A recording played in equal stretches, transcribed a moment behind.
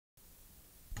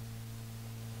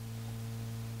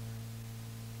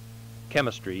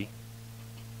Chemistry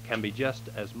can be just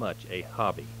as much a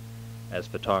hobby as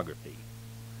photography,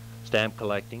 stamp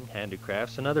collecting,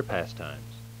 handicrafts, and other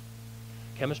pastimes.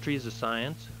 Chemistry is a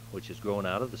science which has grown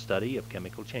out of the study of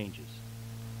chemical changes.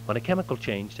 When a chemical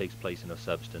change takes place in a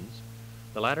substance,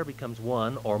 the latter becomes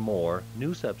one or more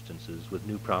new substances with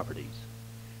new properties.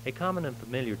 A common and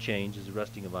familiar change is the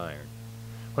rusting of iron.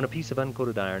 When a piece of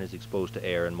uncoated iron is exposed to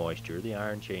air and moisture, the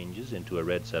iron changes into a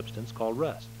red substance called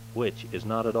rust, which is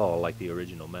not at all like the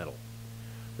original metal.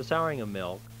 The souring of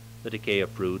milk, the decay of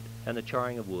fruit, and the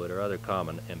charring of wood are other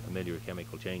common and familiar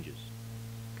chemical changes.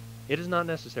 It is not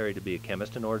necessary to be a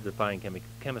chemist in order to find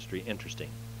chemistry interesting.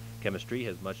 Chemistry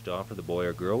has much to offer the boy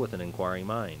or girl with an inquiring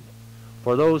mind.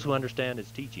 For those who understand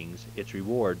its teachings, its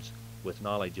rewards with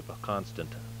knowledge of a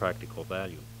constant practical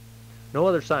value. No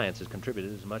other science has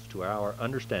contributed as much to our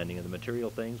understanding of the material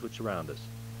things which surround us.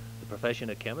 The profession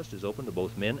of chemist is open to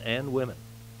both men and women.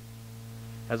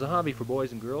 As a hobby for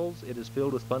boys and girls, it is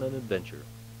filled with fun and adventure.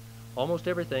 Almost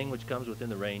everything which comes within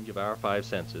the range of our five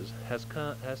senses has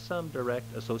some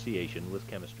direct association with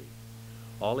chemistry.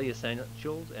 All the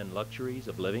essentials and luxuries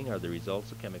of living are the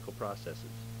results of chemical processes.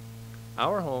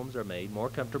 Our homes are made more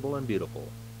comfortable and beautiful.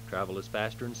 Travel is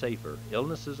faster and safer.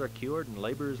 Illnesses are cured and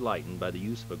labor is lightened by the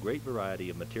use of a great variety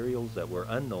of materials that were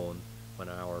unknown when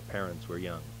our parents were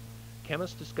young.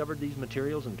 Chemists discovered these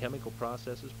materials and chemical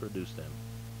processes produced them.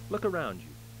 Look around you.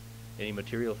 Any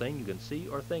material thing you can see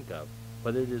or think of,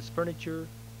 whether it is furniture,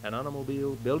 an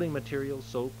automobile, building materials,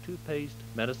 soap, toothpaste,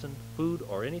 medicine, food,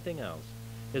 or anything else,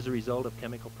 is a result of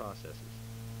chemical processes.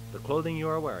 The clothing you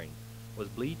are wearing was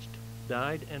bleached,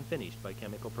 dyed, and finished by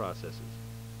chemical processes.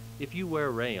 If you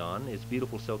wear rayon, its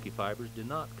beautiful silky fibers did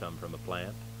not come from a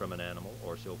plant, from an animal,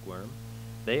 or silkworm.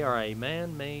 They are a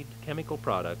man-made chemical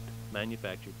product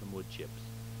manufactured from wood chips.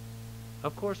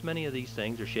 Of course, many of these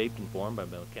things are shaped and formed by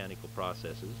mechanical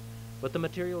processes, but the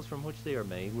materials from which they are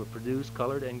made were produced,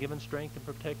 colored, and given strength and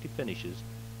protective finishes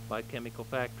by chemical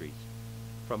factories.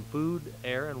 From food,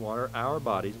 air, and water, our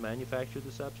bodies manufacture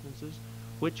the substances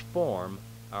which form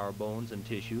our bones and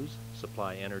tissues,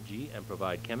 supply energy, and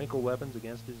provide chemical weapons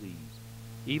against disease.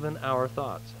 Even our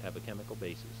thoughts have a chemical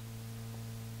basis.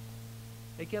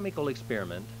 A chemical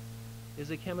experiment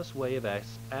is a chemist's way of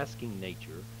asking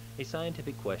nature a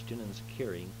scientific question and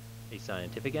securing a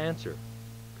scientific answer.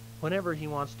 Whenever he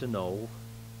wants to know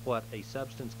what a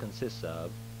substance consists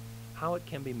of, how it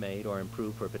can be made or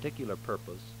improved for a particular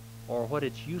purpose, or what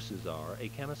its uses are, a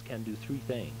chemist can do three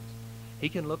things. He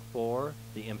can look for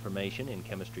the information in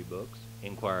chemistry books,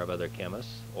 inquire of other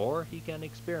chemists, or he can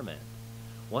experiment.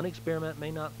 One experiment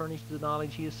may not furnish the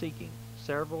knowledge he is seeking.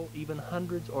 Several, even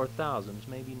hundreds or thousands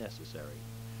may be necessary.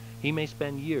 He may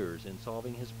spend years in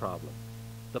solving his problem.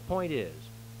 The point is,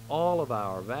 all of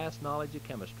our vast knowledge of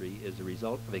chemistry is the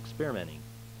result of experimenting.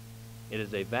 It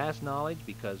is a vast knowledge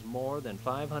because more than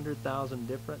 500,000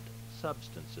 different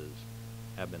substances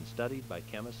have been studied by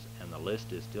chemists, and the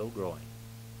list is still growing.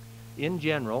 In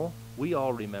general, we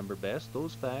all remember best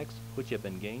those facts which have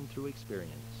been gained through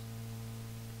experience.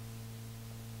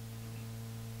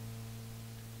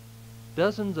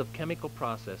 Dozens of chemical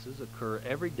processes occur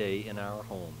every day in our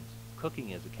homes.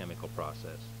 Cooking is a chemical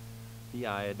process. The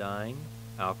iodine,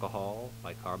 alcohol,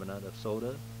 bicarbonate of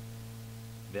soda,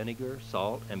 vinegar,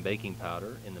 salt, and baking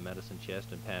powder in the medicine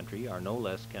chest and pantry are no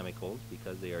less chemicals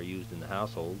because they are used in the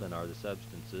household than are the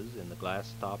substances in the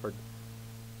glass-stoppered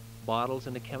bottles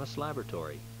in the chemist's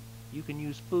laboratory. You can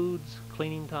use foods,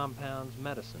 cleaning compounds,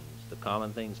 medicines, the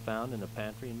common things found in the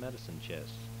pantry and medicine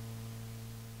chests.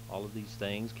 All of these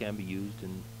things can be used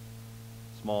in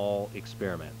small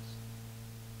experiments.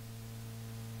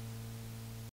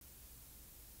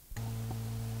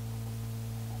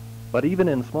 But even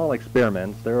in small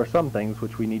experiments, there are some things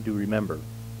which we need to remember.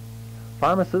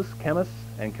 Pharmacists, chemists,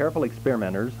 and careful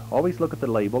experimenters always look at the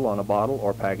label on a bottle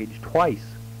or package twice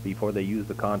before they use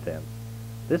the contents.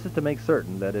 This is to make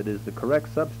certain that it is the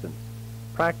correct substance.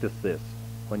 Practice this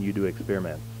when you do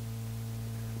experiments.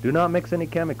 Do not mix any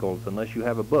chemicals unless you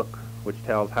have a book which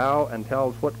tells how and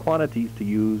tells what quantities to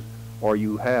use, or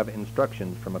you have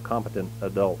instructions from a competent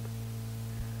adult.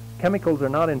 Chemicals are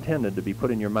not intended to be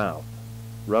put in your mouth,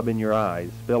 rub in your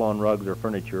eyes, spill on rugs or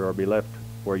furniture, or be left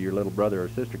where your little brother or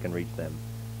sister can reach them.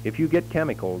 If you get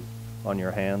chemicals on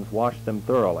your hands, wash them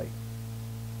thoroughly.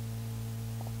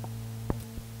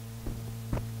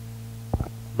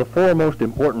 The four most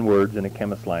important words in a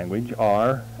chemist's language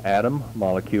are atom,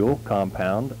 molecule,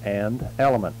 compound, and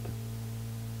element.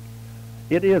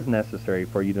 It is necessary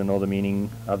for you to know the meaning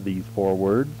of these four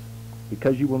words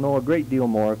because you will know a great deal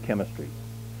more of chemistry.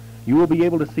 You will be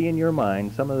able to see in your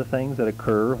mind some of the things that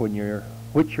occur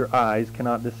which your eyes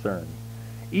cannot discern.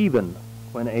 Even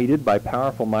when aided by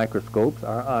powerful microscopes,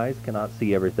 our eyes cannot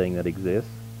see everything that exists.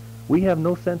 We have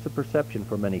no sense of perception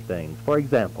for many things. For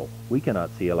example, we cannot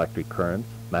see electric currents,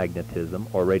 magnetism,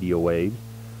 or radio waves.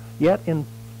 Yet, in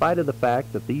spite of the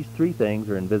fact that these three things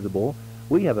are invisible,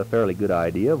 we have a fairly good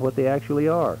idea of what they actually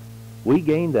are. We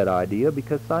gained that idea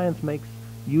because science makes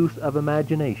use of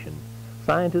imagination.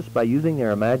 Scientists, by using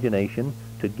their imagination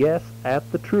to guess at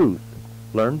the truth,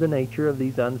 learned the nature of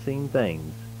these unseen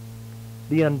things.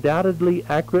 The undoubtedly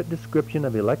accurate description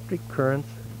of electric currents,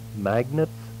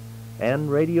 magnets,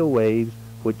 and radio waves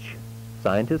which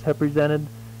scientists have presented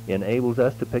enables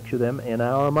us to picture them in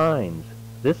our minds.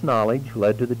 This knowledge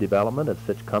led to the development of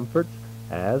such comforts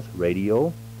as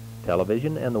radio,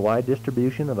 television, and the wide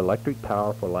distribution of electric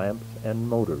power for lamps and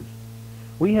motors.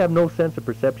 We have no sense of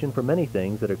perception for many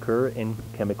things that occur in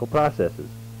chemical processes.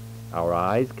 Our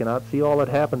eyes cannot see all that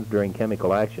happens during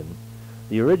chemical action.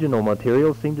 The original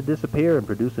materials seem to disappear and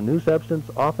produce a new substance,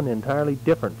 often entirely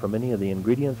different from any of the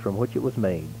ingredients from which it was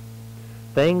made.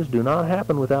 Things do not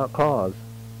happen without cause,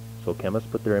 so chemists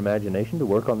put their imagination to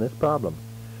work on this problem.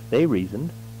 They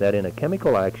reasoned that in a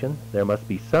chemical action there must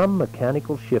be some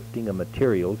mechanical shifting of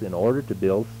materials in order to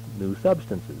build new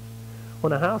substances.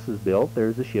 When a house is built, there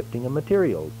is a shifting of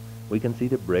materials. We can see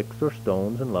the bricks or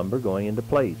stones and lumber going into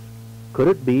place. Could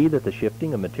it be that the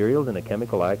shifting of materials in a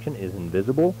chemical action is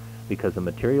invisible because the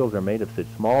materials are made of such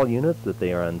small units that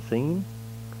they are unseen?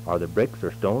 Are the bricks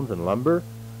or stones and lumber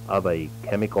of a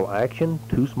chemical action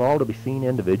too small to be seen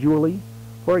individually?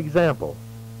 For example,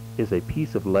 is a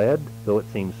piece of lead, though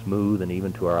it seems smooth and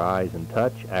even to our eyes and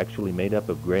touch, actually made up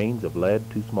of grains of lead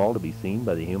too small to be seen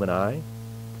by the human eye?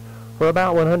 For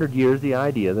about 100 years, the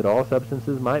idea that all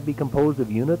substances might be composed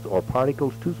of units or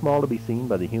particles too small to be seen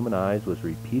by the human eyes was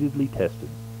repeatedly tested.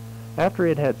 After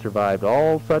it had survived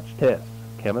all such tests,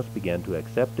 chemists began to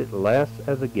accept it less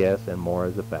as a guess and more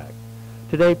as a fact.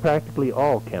 Today, practically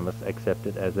all chemists accept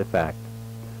it as a fact.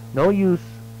 No use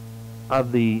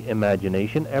of the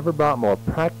imagination ever brought more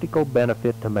practical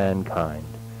benefit to mankind.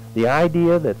 The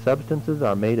idea that substances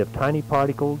are made of tiny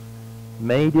particles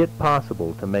made it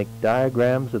possible to make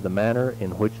diagrams of the manner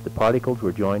in which the particles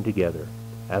were joined together.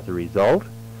 As a result,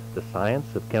 the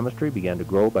science of chemistry began to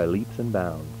grow by leaps and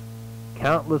bounds.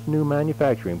 Countless new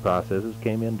manufacturing processes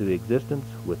came into existence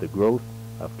with the growth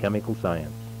of chemical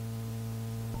science.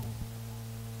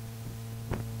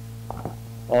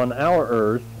 On our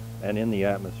Earth and in the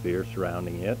atmosphere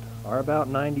surrounding it are about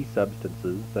 90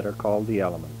 substances that are called the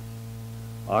elements.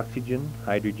 Oxygen,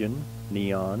 hydrogen,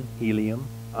 neon, helium,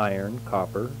 iron,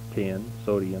 copper, tin,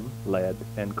 sodium, lead,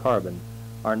 and carbon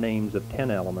are names of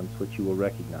 10 elements which you will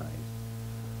recognize.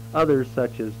 Others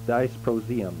such as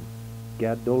dysprosium,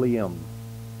 gadolinium,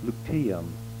 lutetium,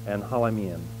 and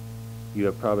holmium you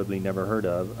have probably never heard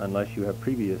of unless you have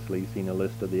previously seen a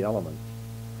list of the elements.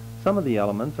 Some of the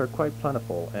elements are quite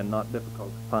plentiful and not difficult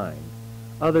to find.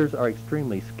 Others are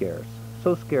extremely scarce,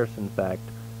 so scarce in fact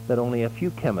that only a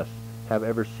few chemists have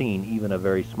ever seen even a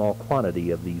very small quantity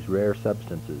of these rare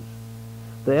substances.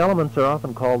 The elements are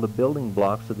often called the building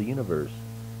blocks of the universe.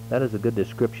 That is a good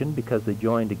description because they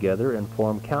join together and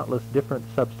form countless different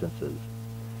substances.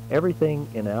 Everything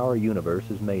in our universe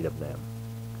is made of them.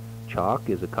 Chalk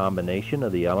is a combination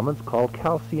of the elements called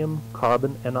calcium,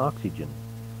 carbon, and oxygen.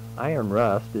 Iron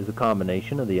rust is a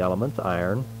combination of the elements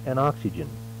iron and oxygen.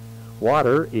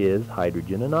 Water is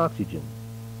hydrogen and oxygen.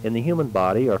 In the human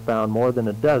body are found more than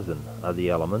a dozen of the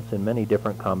elements in many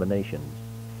different combinations.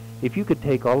 If you could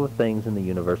take all the things in the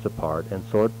universe apart and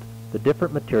sort the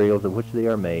different materials of which they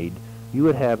are made, you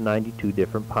would have 92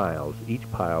 different piles.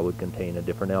 Each pile would contain a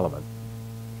different element.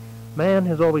 Man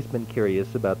has always been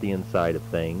curious about the inside of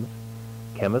things.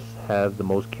 Chemists have the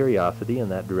most curiosity in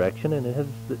that direction, and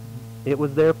it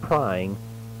was their prying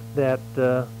that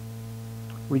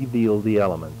revealed the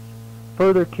elements.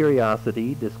 Further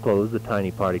curiosity disclosed the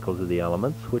tiny particles of the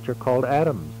elements, which are called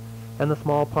atoms, and the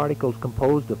small particles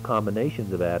composed of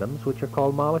combinations of atoms, which are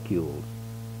called molecules.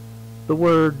 The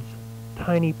words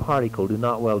tiny particle do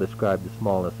not well describe the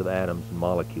smallness of atoms and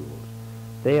molecules.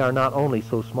 They are not only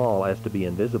so small as to be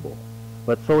invisible,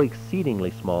 but so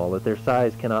exceedingly small that their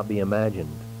size cannot be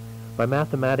imagined. By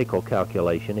mathematical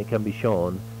calculation, it can be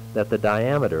shown that the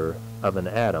diameter of an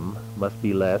atom must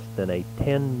be less than a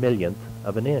 10/millionth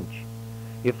of an inch.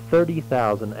 If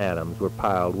 30,000 atoms were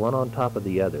piled one on top of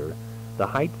the other, the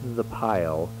height of the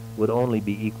pile would only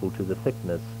be equal to the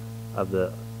thickness of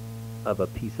a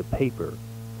piece of paper.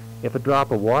 If a drop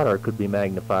of water could be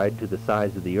magnified to the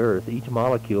size of the earth, each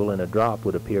molecule in a drop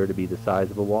would appear to be the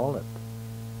size of a walnut.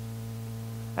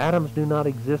 Atoms do not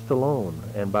exist alone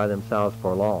and by themselves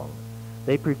for long.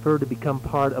 They prefer to become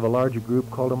part of a larger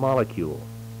group called a molecule.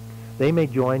 They may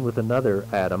join with another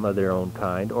atom of their own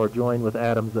kind or join with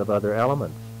atoms of other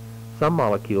elements. Some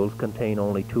molecules contain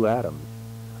only 2 atoms.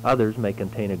 Others may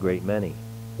contain a great many.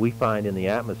 We find in the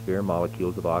atmosphere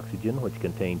molecules of oxygen which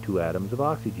contain 2 atoms of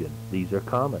oxygen. These are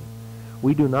common.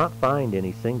 We do not find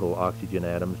any single oxygen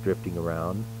atoms drifting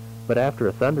around, but after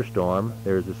a thunderstorm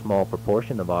there is a small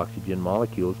proportion of oxygen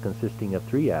molecules consisting of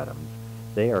 3 atoms.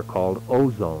 They are called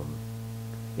ozone.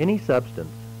 Any substance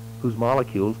whose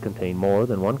molecules contain more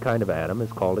than one kind of atom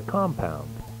is called a compound.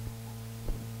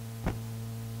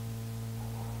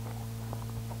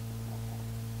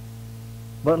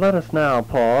 But let us now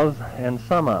pause and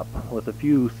sum up with a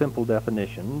few simple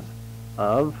definitions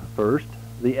of, first,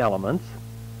 the elements.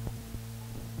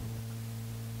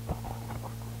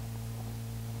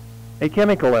 A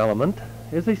chemical element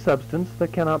is a substance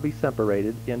that cannot be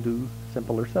separated into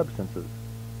simpler substances.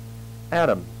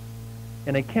 Atom.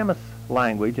 In a chemist's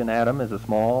language, an atom is a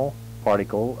small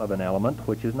particle of an element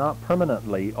which is not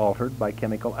permanently altered by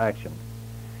chemical action.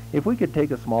 If we could take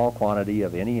a small quantity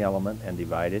of any element and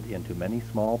divide it into many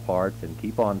small parts and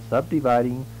keep on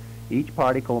subdividing each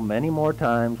particle many more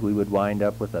times, we would wind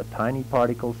up with a tiny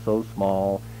particle so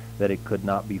small that it could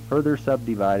not be further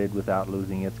subdivided without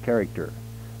losing its character.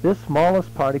 This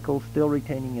smallest particle, still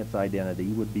retaining its identity,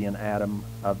 would be an atom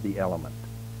of the element.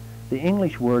 The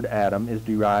English word atom is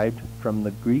derived from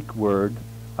the Greek word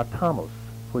atomos,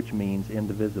 which means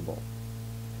indivisible.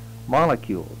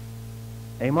 Molecules.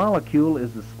 A molecule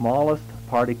is the smallest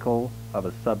particle of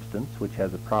a substance which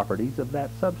has the properties of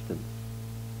that substance.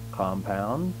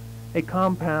 Compounds. A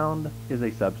compound is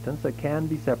a substance that can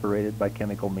be separated by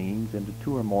chemical means into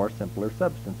 2 or more simpler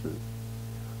substances.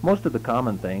 Most of the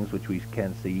common things which we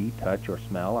can see, touch, or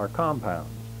smell are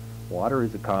compounds. Water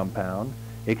is a compound.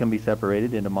 It can be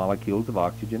separated into molecules of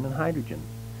oxygen and hydrogen.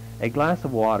 A glass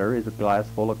of water is a glass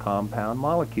full of compound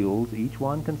molecules, each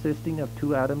one consisting of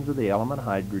 2 atoms of the element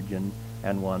hydrogen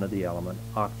and 1 of the element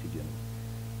oxygen.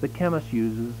 The chemist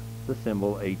uses the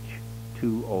symbol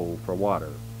H2O for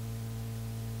water.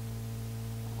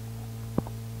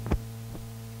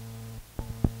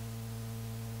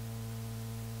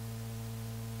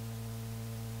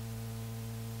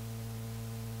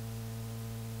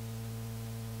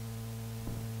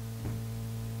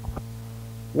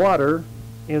 Water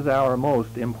is our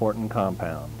most important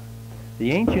compound.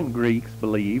 The ancient Greeks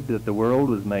believed that the world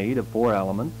was made of 4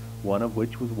 elements, one of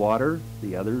which was water,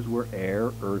 the others were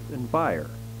air, earth, and fire.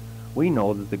 We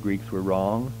know that the Greeks were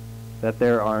wrong, that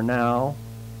there are now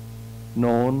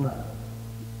known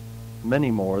many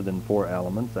more than 4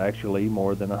 elements, actually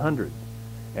more than 100,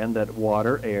 and that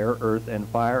water, air, earth, and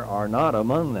fire are not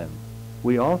among them.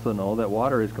 We also know that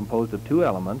water is composed of 2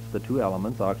 elements, the 2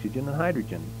 elements oxygen and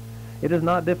hydrogen. It is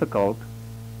not difficult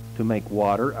to make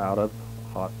water out of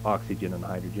oxygen and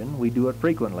hydrogen. We do it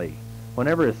frequently.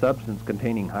 Whenever a substance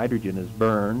containing hydrogen is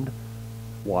burned,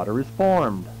 water is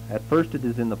formed. At first it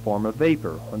is in the form of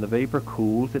vapor. When the vapor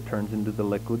cools, it turns into the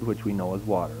liquid which we know as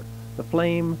water. The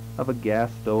flame of a gas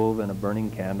stove and a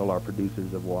burning candle are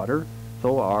producers of water.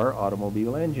 So are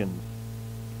automobile engines.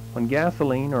 When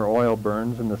gasoline or oil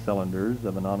burns in the cylinders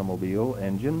of an automobile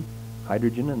engine,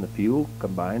 hydrogen in the fuel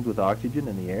combines with oxygen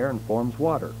in the air and forms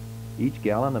water. Each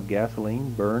gallon of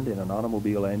gasoline burned in an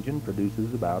automobile engine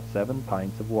produces about 7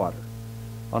 pints of water.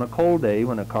 On a cold day,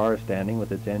 when a car is standing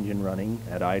with its engine running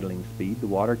at idling speed, the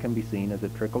water can be seen as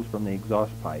it trickles from the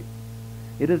exhaust pipe.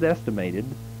 It is estimated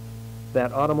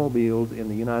that automobiles in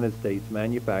the United States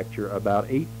manufacture about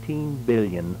 18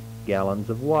 billion gallons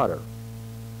of water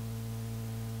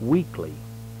weekly.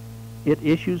 It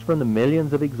issues from the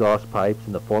millions of exhaust pipes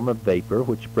in the form of vapor,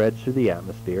 which spreads through the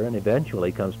atmosphere and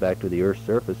eventually comes back to the Earth's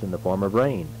surface in the form of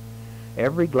rain.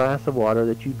 Every glass of water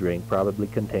that you drink probably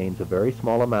contains a very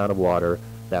small amount of water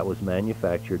that was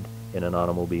manufactured in an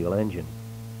automobile engine.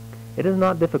 It is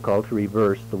not difficult to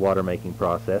reverse the water-making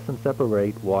process and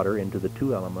separate water into the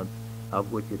 2 elements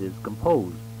of which it is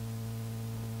composed.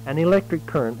 An electric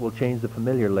current will change the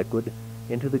familiar liquid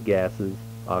into the gases,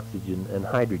 oxygen, and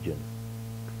hydrogen.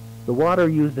 The water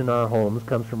used in our homes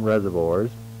comes from reservoirs,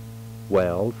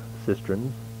 wells,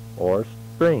 cisterns, or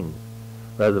springs.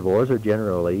 Reservoirs are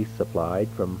generally supplied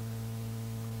from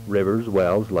rivers,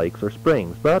 wells, lakes, or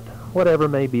springs, but whatever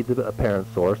may be the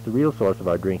apparent source, the real source of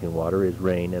our drinking water is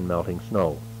rain and melting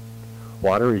snow.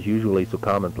 Water is usually so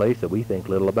commonplace that we think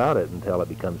little about it until it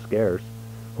becomes scarce.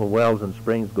 When wells and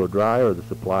springs go dry or the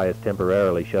supply is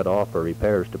temporarily shut off for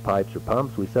repairs to pipes or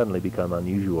pumps, we suddenly become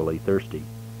unusually thirsty.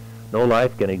 No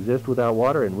life can exist without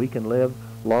water, and we can live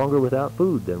longer without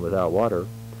food than without water.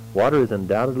 Water is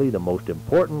undoubtedly the most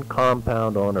important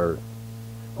compound on Earth.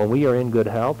 When we are in good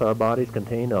health, our bodies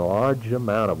contain a large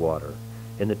amount of water.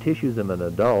 In the tissues of an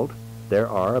adult, there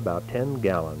are about 10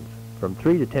 gallons. From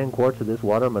 3 to 10 quarts of this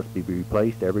water must be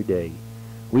replaced every day.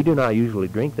 We do not usually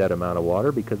drink that amount of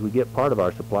water because we get part of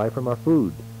our supply from our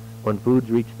food. When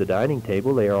foods reach the dining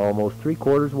table, they are almost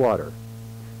 3/4 water.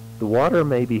 The water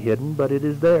may be hidden, but it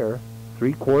is there.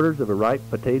 3/4 of a ripe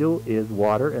potato is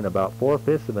water, and about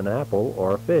 4/5 of an apple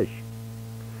or a fish.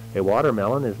 A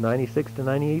watermelon is 96 to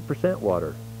 98%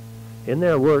 water. In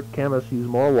their work, chemists use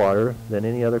more water than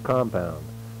any other compound.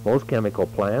 Most chemical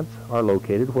plants are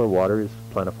located where water is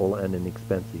plentiful and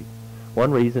inexpensive.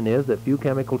 One reason is that few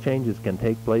chemical changes can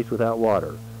take place without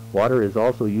water. Water is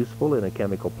also useful in a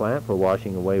chemical plant for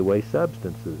washing away waste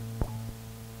substances.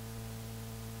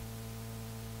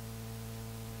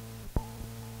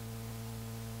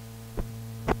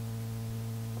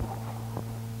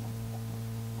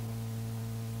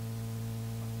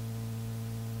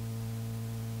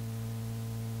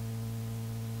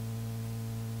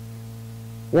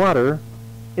 Water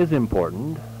is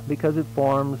important because it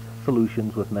forms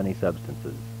solutions with many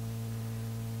substances.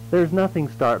 There's nothing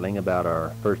startling about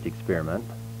our first experiment.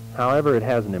 However, it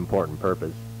has an important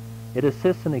purpose. It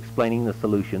assists in explaining the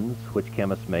solutions which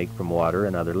chemists make from water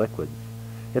and other liquids.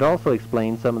 It also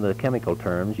explains some of the chemical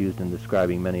terms used in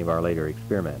describing many of our later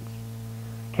experiments.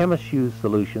 Chemists use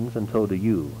solutions, and so do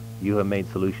you. You have made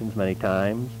solutions many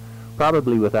times,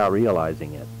 probably without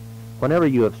realizing it. Whenever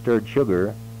you have stirred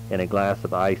sugar in a glass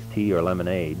of iced tea or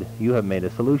lemonade, you have made a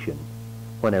solution.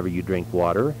 Whenever you drink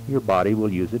water, your body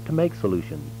will use it to make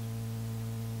solutions.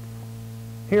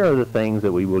 Here are the things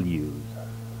that we will use.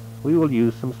 We will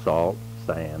use some salt,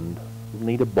 sand. We'll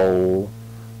need a bowl,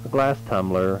 a glass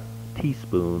tumbler, a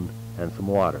teaspoon, and some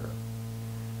water.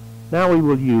 Now we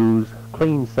will use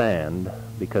clean sand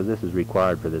because this is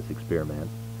required for this experiment.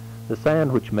 The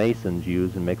sand which masons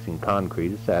use in mixing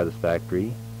concrete is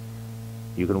satisfactory.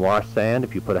 You can wash sand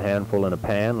if you put a handful in a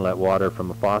pan and let water from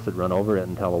a faucet run over it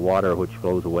until the water which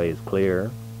flows away is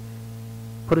clear.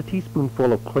 Put a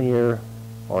teaspoonful of clear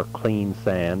or clean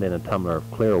sand in a tumbler of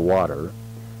clear water.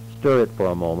 Stir it for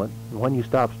a moment, and when you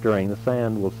stop stirring, the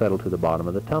sand will settle to the bottom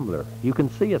of the tumbler. You can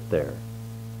see it there.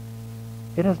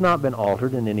 It has not been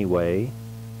altered in any way.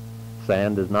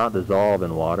 Sand does not dissolve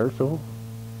in water, so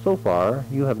far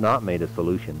you have not made a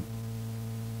solution.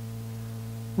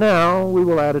 Now we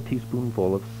will add a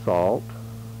teaspoonful of salt,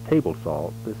 table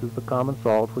salt. This is the common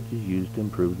salt which is used to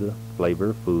improve the flavor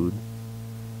of food.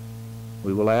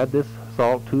 We will add this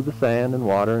salt to the sand and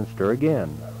water and stir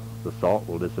again. The salt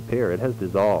will disappear. It has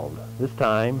dissolved. This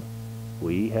time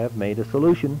we have made a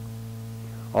solution.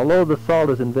 Although the salt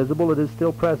is invisible, it is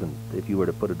still present. If you were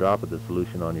to put a drop of the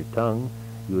solution on your tongue,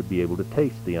 you would be able to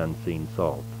taste the unseen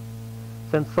salt.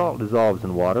 Since salt dissolves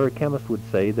in water, a chemist would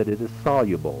say that it is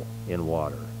soluble in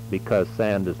water. Because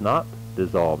sand does not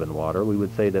dissolve in water, we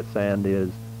would say that sand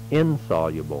is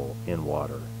insoluble in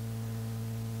water.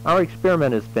 Our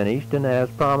experiment is finished, and as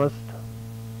promised,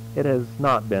 it has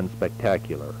not been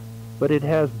spectacular, but it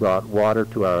has brought water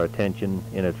to our attention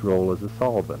in its role as a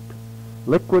solvent.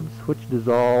 Liquids which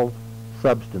dissolve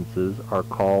substances are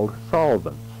called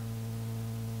solvents.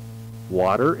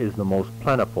 Water is the most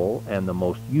plentiful and the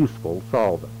most useful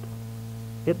solvent.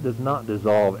 It does not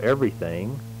dissolve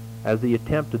everything, as the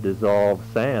attempt to dissolve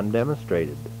sand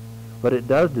demonstrated, but it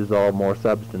does dissolve more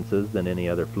substances than any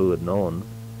other fluid known.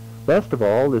 Best of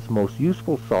all, this most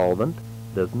useful solvent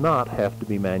does not have to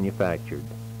be manufactured.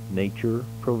 Nature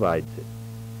provides it.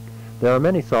 There are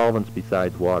many solvents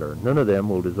besides water. None of them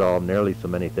will dissolve nearly so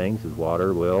many things as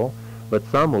water will, but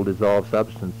some will dissolve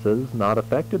substances not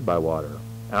affected by water.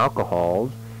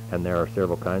 Alcohols, and there are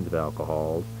several kinds of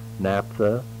alcohols,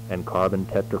 naphtha and carbon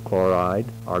tetrachloride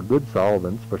are good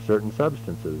solvents for certain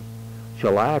substances.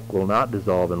 Shellac will not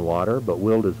dissolve in water, but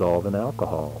will dissolve in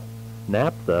alcohol.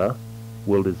 Naphtha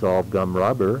will dissolve gum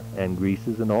rubber and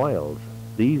greases and oils.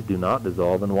 These do not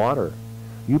dissolve in water.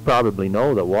 You probably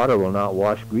know that water will not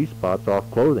wash grease spots off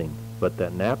clothing, but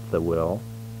that naphtha will.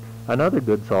 Another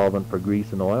good solvent for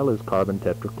grease and oil is carbon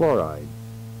tetrachloride.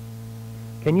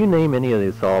 Can you name any of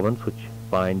the solvents which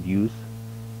find use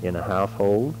in a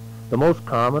household? The most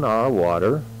common are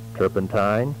water,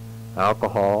 turpentine,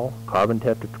 alcohol, carbon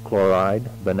tetrachloride,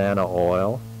 banana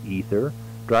oil, ether,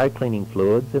 dry cleaning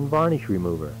fluids, and varnish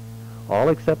remover. All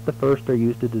except the first are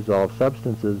used to dissolve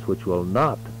substances which will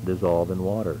not dissolve in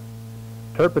water.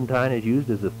 Turpentine is used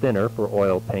as a thinner for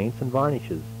oil paints and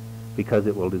varnishes because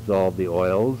it will dissolve the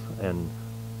oils and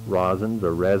rosins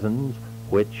or resins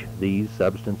which these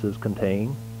substances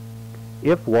contain.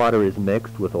 If water is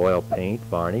mixed with oil paint,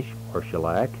 varnish, or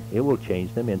shellac, it will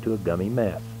change them into a gummy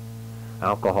mess.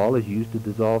 Alcohol is used to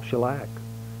dissolve shellac.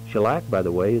 Shellac, by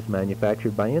the way, is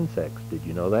manufactured by insects. Did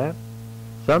you know that?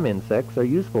 Some insects are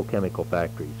useful chemical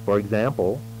factories. For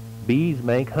example, bees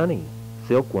make honey,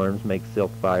 silkworms make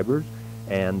silk fibers,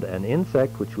 and an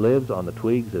insect which lives on the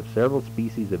twigs of several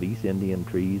species of East Indian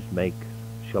trees makes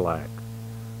shellac.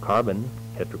 Carbon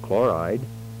tetrachloride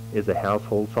is a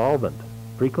household solvent,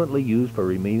 frequently used for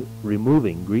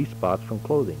removing grease spots from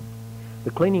clothing.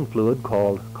 The cleaning fluid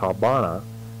called carbona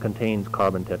contains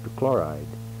carbon tetrachloride.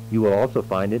 You will also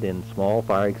find it in small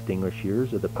fire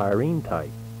extinguishers of the pyrene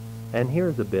type. And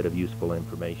here's a bit of useful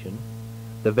information.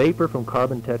 The vapor from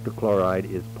carbon tetrachloride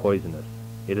is poisonous.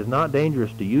 It is not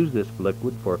dangerous to use this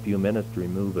liquid for a few minutes to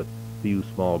remove a few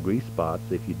small grease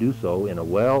spots if you do so in a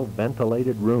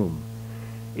well-ventilated room.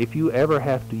 If you ever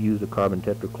have to use a carbon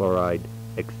tetrachloride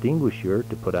extinguisher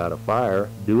to put out a fire,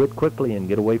 do it quickly and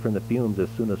get away from the fumes as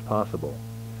soon as possible.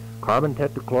 Carbon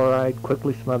tetrachloride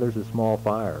quickly smothers a small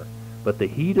fire, but the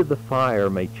heat of the fire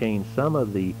may change some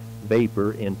of the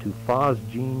vapor into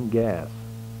phosgene gas.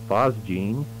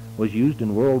 Phosgene was used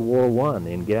in World War I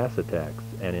in gas attacks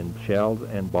and in shells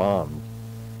and bombs.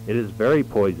 It is very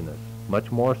poisonous,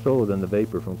 much more so than the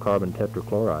vapor from carbon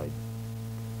tetrachloride.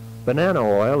 Banana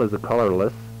oil is a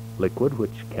colorless liquid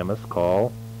which chemists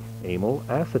call amyl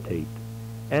acetate,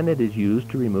 and it is used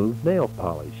to remove nail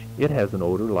polish. It has an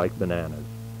odor like bananas.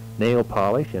 Nail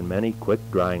polish and many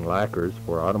quick-drying lacquers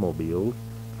for automobiles,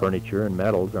 furniture, and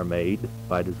metals are made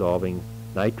by dissolving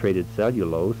nitrated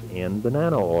cellulose in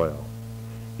banana oil.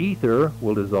 Ether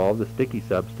will dissolve the sticky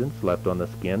substance left on the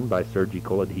skin by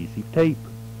surgical adhesive tape.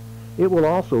 It will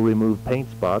also remove paint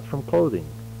spots from clothing.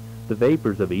 The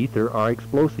vapors of ether are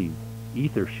explosive.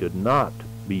 Ether should not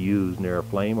be used near a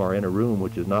flame or in a room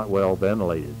which is not well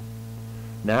ventilated.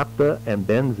 Naphtha and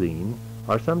benzene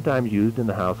are sometimes used in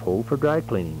the household for dry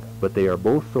cleaning, but they are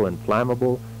both so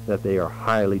inflammable that they are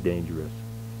highly dangerous.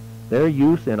 Their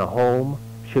use in a home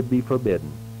should be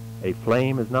forbidden. A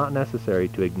flame is not necessary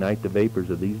to ignite the vapors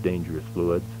of these dangerous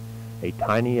fluids. A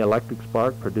tiny electric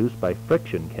spark produced by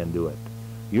friction can do it.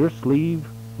 Your sleeve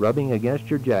rubbing against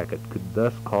your jacket could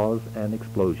thus cause an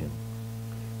explosion.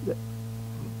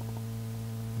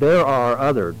 There are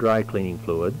other dry cleaning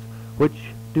fluids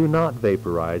which do not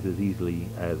vaporize as easily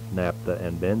as naphtha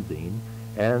and benzene,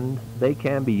 and they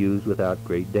can be used without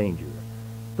great danger.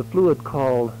 The fluid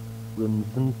called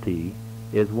rinzenti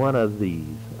is one of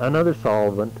these. Another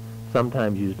solvent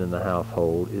sometimes used in the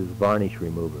household is varnish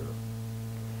remover.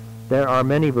 There are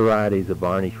many varieties of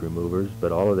varnish removers,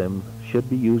 but all of them should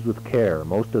be used with care.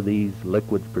 Most of these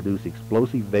liquids produce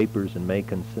explosive vapors and may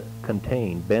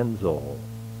contain benzol,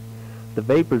 the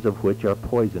vapors of which are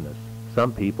poisonous.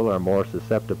 Some people are more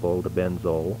susceptible to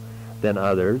benzol than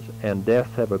others, and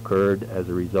deaths have occurred as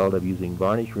a result of using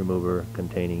varnish remover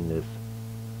containing this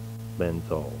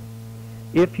benzol.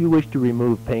 If you wish to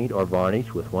remove paint or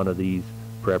varnish with one of these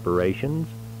preparations,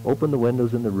 open the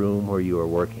windows in the room where you are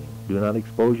working. Do not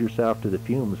expose yourself to the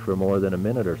fumes for more than a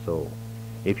minute or so.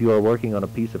 If you are working on a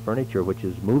piece of furniture which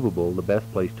is movable, the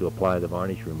best place to apply the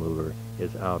varnish remover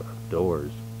is out of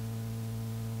doors.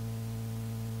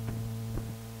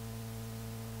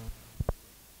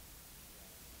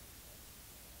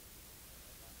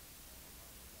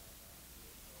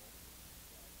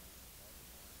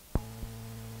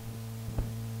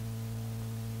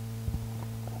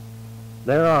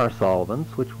 There are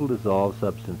solvents which will dissolve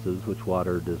substances which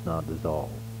water does not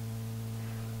dissolve.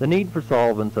 The need for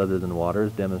solvents other than water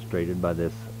is demonstrated by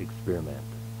this experiment.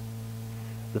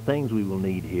 The things we will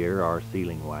need here are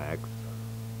sealing wax,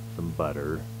 some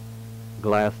butter,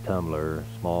 glass tumbler,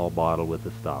 small bottle with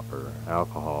a stopper,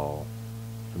 alcohol,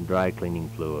 some dry cleaning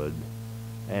fluid,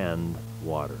 and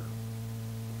water.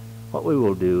 What we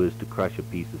will do is to crush a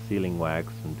piece of sealing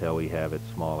wax until we have it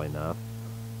small enough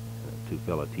to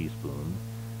fill a teaspoon.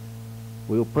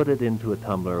 We'll put it into a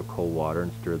tumbler of cold water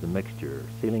and stir the mixture.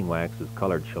 Sealing wax is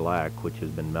colored shellac which has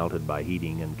been melted by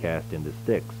heating and cast into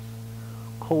sticks.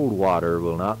 Cold water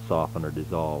will not soften or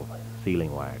dissolve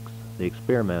sealing wax. The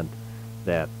experiment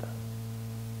that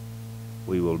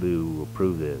we will do will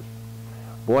prove this.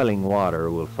 Boiling water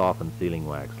will soften sealing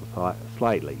wax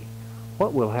slightly.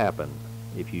 What will happen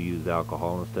if you use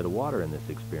alcohol instead of water in this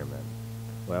experiment?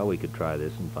 Well, we could try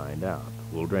this and find out.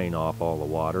 We'll drain off all the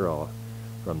water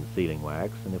from the sealing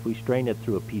wax, and if we strain it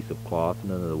through a piece of cloth,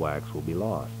 none of the wax will be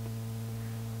lost.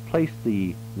 Place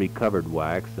the recovered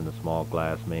wax in a small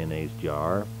glass mayonnaise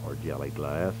jar or jelly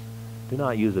glass. Do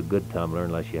not use a good tumbler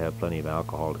unless you have plenty of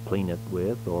alcohol to clean it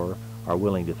with or are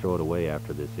willing to throw it away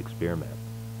after this experiment.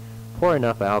 Pour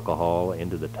enough alcohol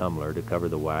into the tumbler to cover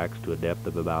the wax to a depth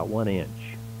of about 1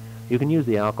 inch. You can use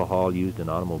the alcohol used in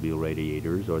automobile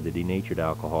radiators or the denatured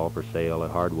alcohol for sale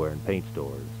at hardware and paint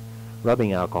stores.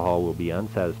 Rubbing alcohol will be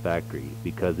unsatisfactory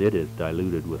because it is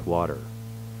diluted with water.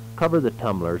 Cover the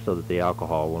tumbler so that the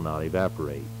alcohol will not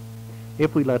evaporate.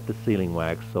 If we let the sealing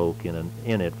wax soak in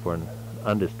it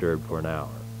undisturbed for an hour,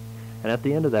 and at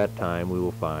the end of that time we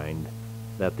will find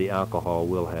that the alcohol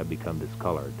will have become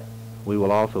discolored. We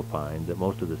will also find that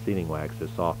most of the sealing wax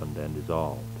has softened and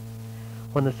dissolved.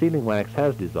 When the sealing wax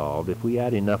has dissolved, if we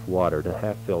add enough water to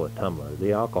half fill a tumbler,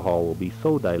 the alcohol will be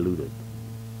so diluted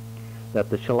that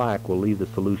the shellac will leave the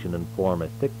solution and form a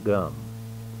thick gum.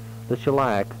 The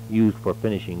shellac used for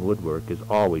finishing woodwork is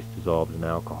always dissolved in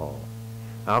alcohol.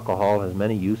 Alcohol has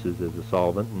many uses as a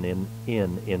solvent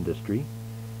in industry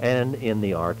and in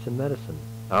the arts and medicine.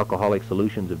 Alcoholic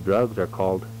solutions of drugs are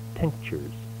called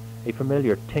tinctures. A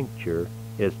familiar tincture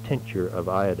is tincture of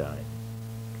iodine.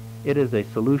 It is a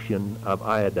solution of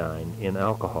iodine in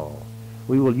alcohol.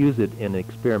 We will use it in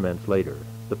experiments later.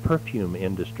 The perfume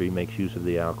industry makes use of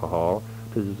the alcohol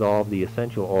to dissolve the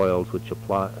essential oils which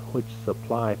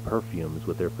supply perfumes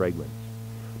with their fragrance.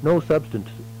 No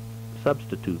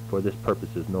substitute for this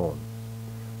purpose is known.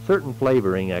 Certain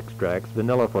flavoring extracts,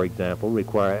 vanilla for example,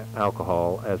 require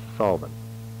alcohol as a solvent.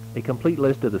 A complete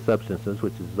list of the substances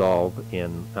which dissolve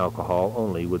in alcohol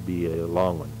only would be a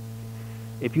long one.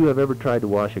 If you have ever tried to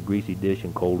wash a greasy dish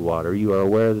in cold water, you are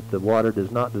aware that the water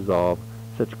does not dissolve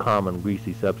such common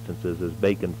greasy substances as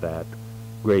bacon fat,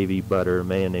 gravy, butter,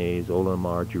 mayonnaise, oil and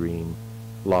margarine,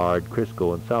 lard,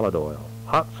 Crisco, and salad oil.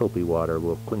 Hot soapy water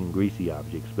will clean greasy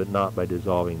objects, but not by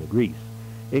dissolving the grease.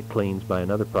 It cleans by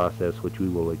another process which we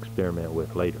will experiment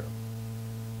with later.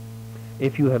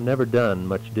 If you have never done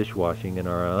much dishwashing and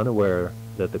are unaware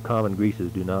that the common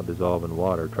greases do not dissolve in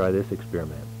water, try this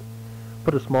experiment.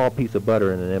 Put a small piece of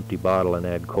butter in an empty bottle and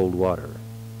add cold water.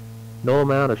 No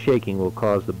amount of shaking will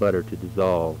cause the butter to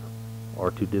dissolve or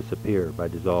to disappear by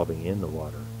dissolving in the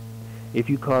water. If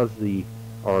you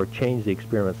change the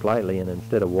experiment slightly and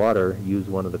instead of water use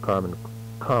one of the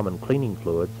common cleaning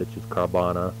fluids such as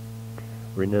carbona,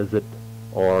 renizate,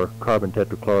 or carbon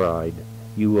tetrachloride,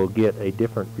 you will get a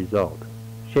different result.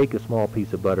 Shake a small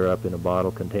piece of butter up in a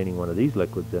bottle containing one of these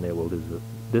liquids and it will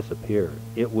disappear.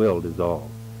 It will dissolve.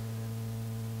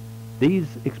 These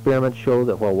experiments show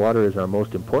that while water is our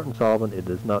most important solvent, it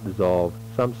does not dissolve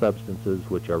some substances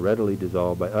which are readily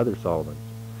dissolved by other solvents.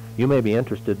 You may be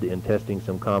interested in testing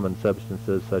some common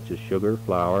substances such as sugar,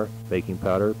 flour, baking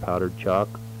powder, powdered chalk,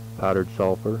 powdered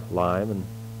sulfur, lime, and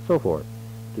so forth,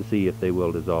 to see if they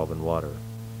will dissolve in water.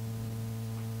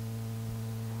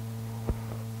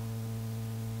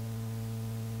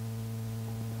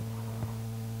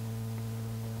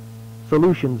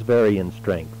 Solutions vary in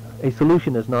strength. A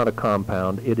solution is not a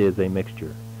compound, it is a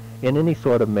mixture. In any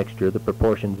sort of mixture, the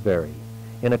proportions vary.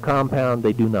 In a compound,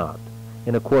 they do not.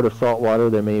 In a quart of salt water,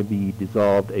 there may be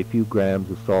dissolved a few grams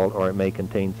of salt, or it may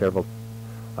contain several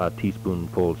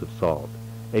teaspoonfuls of salt.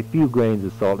 A few grains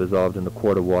of salt dissolved in a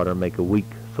quart of water make a weak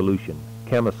solution.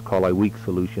 Chemists call a weak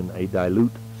solution a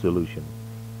dilute solution.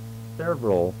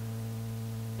 Several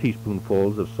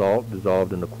teaspoonfuls of salt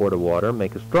dissolved in a quart of water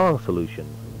make a strong solution.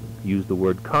 Use the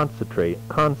word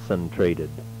concentrated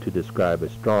to describe a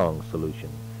strong solution.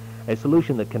 A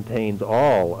solution that contains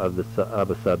all of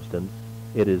a substance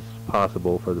it is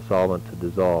possible for the solvent to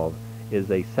dissolve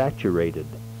is a saturated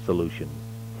solution.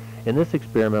 In this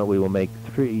experiment, we will make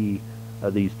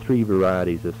these three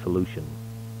varieties of solution.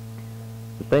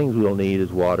 The things we will need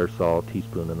is water, salt,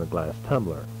 teaspoon, and a glass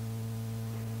tumbler.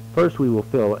 First, we will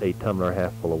fill a tumbler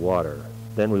half full of water.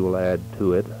 Then we will add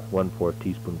to it 1/4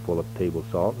 teaspoonful of table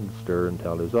salt and stir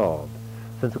until dissolved.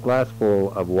 Since a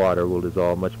glassful of water will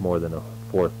dissolve much more than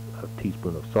 1/4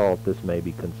 teaspoon of salt, this may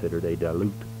be considered a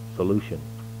dilute solution.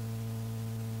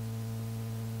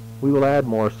 We will add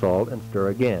more salt and stir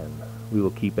again. We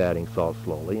will keep adding salt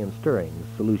slowly and stirring.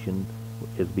 The solution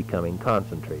is becoming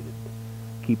concentrated.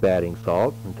 Keep adding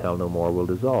salt until no more will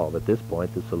dissolve. At this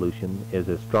point, the solution is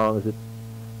as strong as it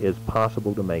is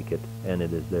possible to make it, and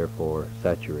it is therefore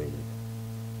saturated.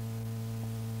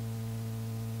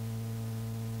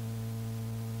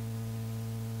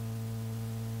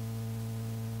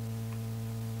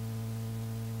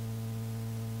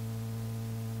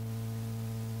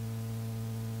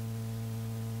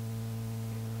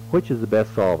 Which is the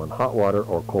best solvent, hot water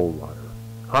or cold water?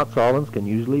 Hot solvents can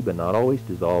usually, but not always,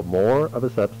 dissolve more of a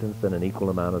substance than an equal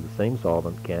amount of the same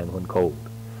solvent can when cold.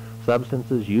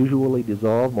 Substances usually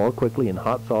dissolve more quickly in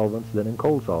hot solvents than in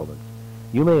cold solvents.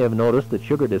 You may have noticed that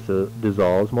sugar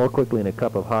dissolves more quickly in a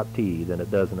cup of hot tea than it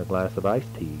does in a glass of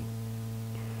iced tea.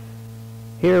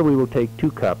 Here we will take 2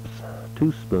 cups,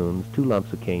 2 spoons, 2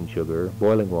 lumps of cane sugar,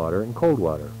 boiling water, and cold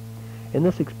water. In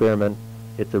this experiment,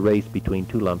 it's a race between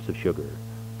 2 lumps of sugar.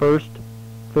 First,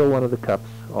 fill one of the cups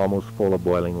almost full of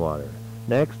boiling water.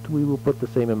 Next, we will put the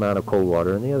same amount of cold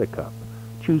water in the other cup.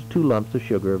 Choose 2 lumps of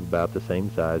sugar of about the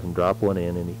same size and drop one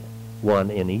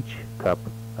in each cup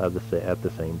at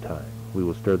the same time. We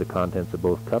will stir the contents of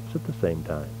both cups at the same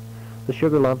time. The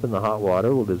sugar lump in the hot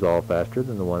water will dissolve faster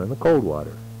than the one in the cold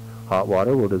water. Hot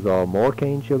water will dissolve more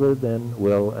cane sugar than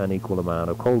will an equal amount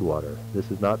of cold water.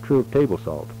 This is not true of table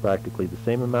salt. Practically the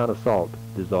same amount of salt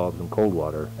dissolves in cold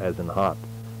water as in hot.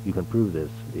 You can prove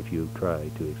this if you try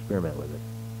to experiment with it.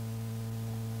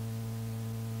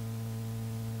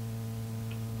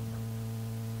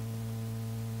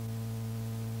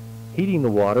 Heating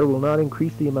the water will not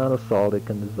increase the amount of salt it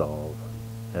can dissolve,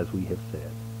 as we have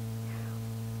said.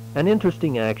 An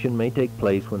interesting action may take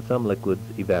place when some liquids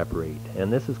evaporate,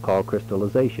 and this is called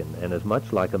crystallization, and is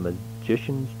much like a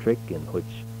magician's trick in which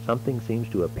something seems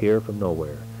to appear from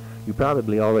nowhere. You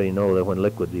probably already know that when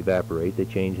liquids evaporate, they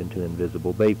change into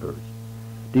invisible vapors.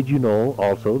 Did you know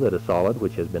also that a solid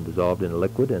which has been dissolved in a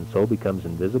liquid and so becomes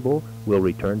invisible will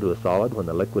return to a solid when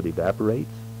the liquid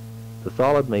evaporates? The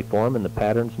solid may form in the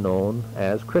patterns known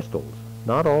as crystals.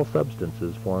 Not all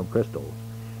substances form crystals.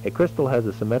 A crystal has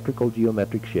a symmetrical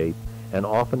geometric shape and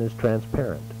often is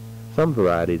transparent. Some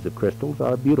varieties of crystals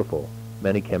are beautiful.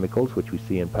 Many chemicals which we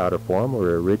see in powder form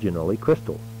were originally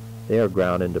crystals. They are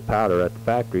ground into powder at the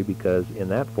factory because in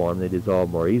that form they dissolve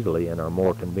more easily and are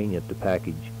more convenient to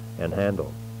package and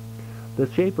handle.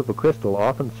 The shape of a crystal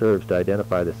often serves to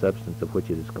identify the substance of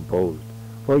which it is composed.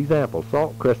 For example,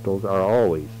 salt crystals are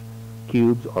always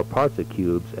cubes or parts of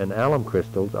cubes, and alum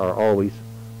crystals are always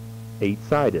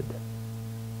 8-sided.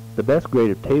 The best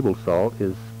grade of table salt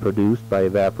is produced by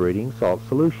evaporating salt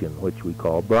solution, which we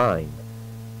call brine,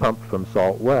 pumped from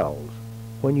salt wells.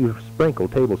 When you sprinkle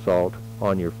table salt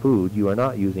on your food, you are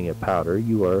not using a powder,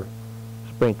 you are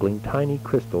sprinkling tiny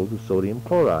crystals of sodium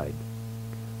chloride.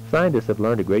 Scientists have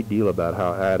learned a great deal about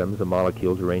how atoms and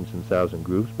molecules arrange themselves in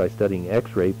groups by studying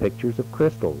X-ray pictures of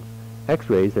crystals.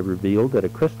 X-rays have revealed that a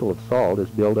crystal of salt is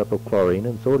built up of chlorine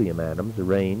and sodium atoms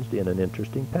arranged in an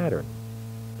interesting pattern.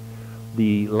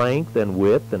 The length and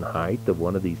width and height of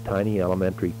one of these tiny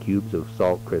elementary cubes of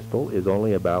salt crystal is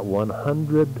only about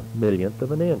 100 millionth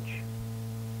of an inch.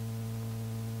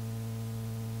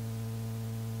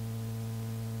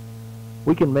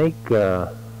 We can make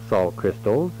salt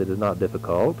crystals. It is not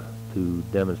difficult to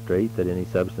demonstrate that any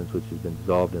substance which has been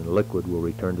dissolved in a liquid will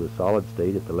return to a solid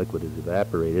state if the liquid is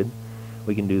evaporated.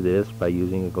 We can do this by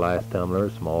using a glass tumbler, a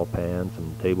small pan,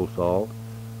 some table salt,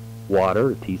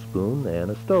 water, a teaspoon, and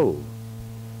a stove.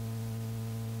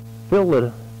 Fill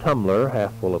the tumbler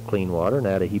half full of clean water and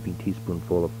add a heaping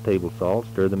teaspoonful of table salt.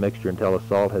 Stir the mixture until the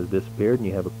salt has disappeared and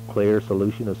you have a clear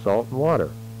solution of salt and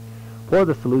water. Pour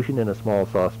the solution in a small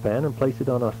saucepan and place it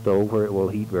on a stove where it will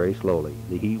heat very slowly.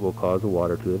 The heat will cause the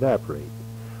water to evaporate.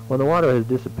 When the water has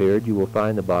disappeared, you will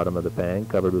find the bottom of the pan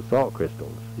covered with salt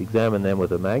crystals. Examine them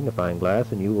with a magnifying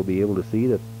glass and you will be able to see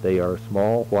that they are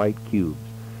small white cubes.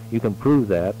 You can prove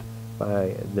that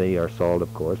they are salt,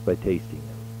 of course, by tasting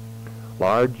them.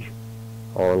 Large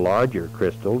or larger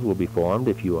crystals will be formed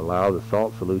if you allow the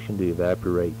salt solution to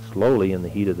evaporate slowly in the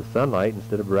heat of the sunlight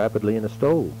instead of rapidly in a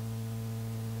stove.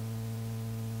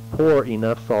 Pour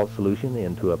enough salt solution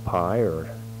into a pie or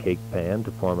cake pan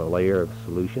to form a layer of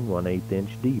solution 1/8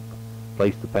 inch deep.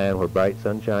 Place the pan where bright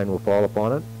sunshine will fall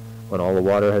upon it. When all the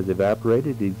water has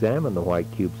evaporated, examine the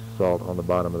white cubes of salt on the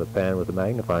bottom of the pan with a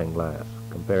magnifying glass.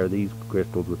 Compare these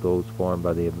crystals with those formed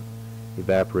by the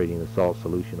evaporating the salt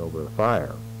solution over a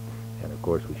fire. And of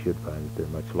course we should find that they're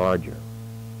much larger.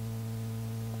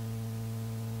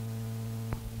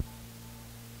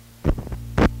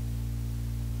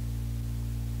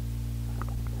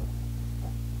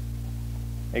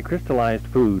 A crystallized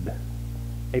food.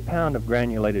 A pound of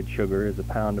granulated sugar is a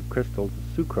pound of crystals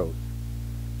of sucrose.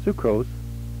 Sucrose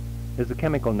is the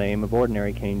chemical name of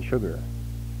ordinary cane sugar.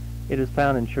 It is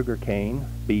found in sugar cane,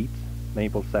 beets,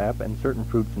 maple sap, and certain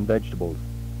fruits and vegetables.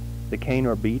 The cane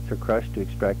or beets are crushed to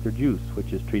extract their juice,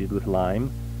 which is treated with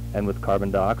lime and with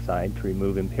carbon dioxide to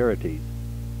remove impurities.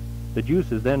 The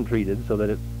juice is then treated so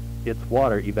that its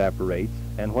water evaporates,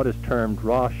 and what is termed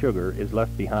raw sugar is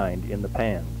left behind in the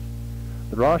pans.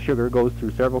 The raw sugar goes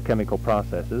through several chemical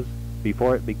processes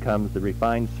before it becomes the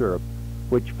refined syrup,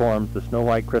 which forms the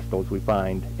snow-white crystals we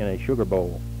find in a sugar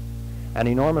bowl. An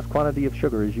enormous quantity of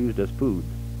sugar is used as food.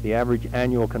 The average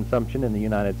annual consumption in the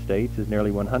United States is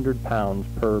nearly 100 pounds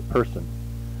per person.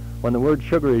 When the word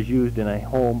sugar is used in a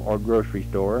home or grocery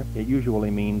store, it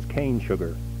usually means cane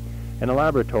sugar. In a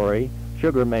laboratory,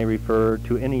 sugar may refer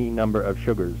to any number of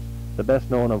sugars, the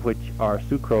best known of which are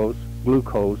sucrose,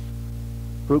 glucose,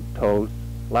 fructose,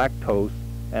 lactose,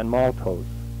 and maltose.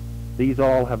 These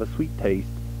all have a sweet taste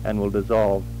and will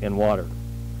dissolve in water.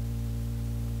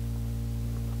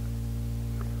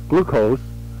 Glucose,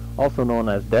 also known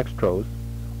as dextrose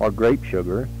or grape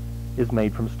sugar, is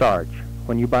made from starch.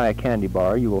 When you buy a candy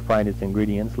bar, you will find its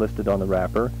ingredients listed on the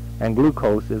wrapper, and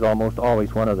glucose is almost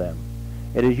always one of them.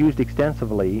 It is used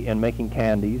extensively in making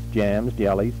candies, jams,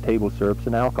 jellies, table syrups,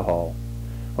 and alcohol.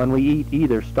 When we eat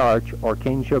either starch or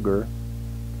cane sugar,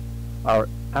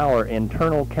 our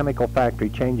internal chemical factory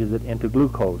changes it into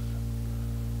glucose.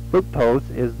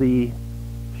 Fructose is the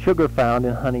sugar found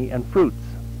in honey and fruits.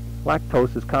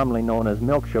 Lactose is commonly known as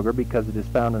milk sugar because it is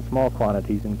found in small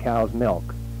quantities in cow's milk.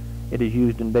 It is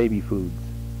used in baby foods.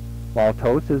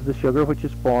 Maltose is the sugar which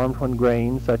is formed when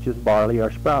grains such as barley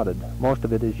are sprouted. Most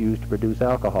of it is used to produce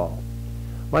alcohol.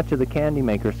 Much of the candy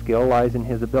maker's skill lies in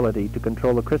his ability to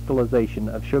control the crystallization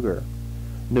of sugar.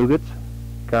 Nougats,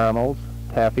 caramels,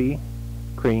 taffy,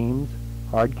 creams,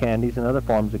 hard candies, and other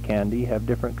forms of candy have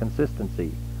different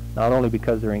consistency, not only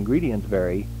because their ingredients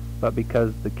vary, but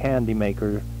because the candy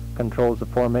maker controls the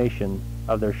formation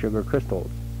of their sugar crystals.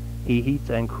 He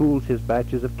heats and cools his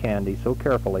batches of candy so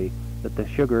carefully that the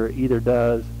sugar either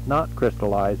does not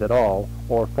crystallize at all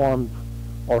or forms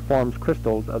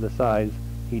crystals of the size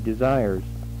he desires.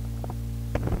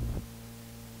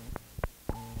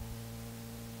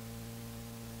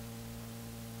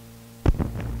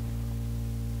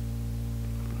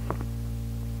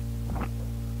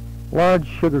 Large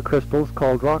sugar crystals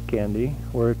called rock candy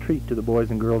were a treat to the boys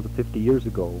and girls of 50 years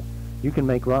ago. You can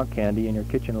make rock candy in your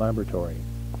kitchen laboratory.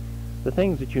 The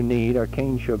things that you need are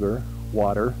cane sugar,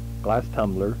 water, glass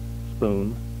tumbler,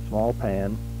 spoon, small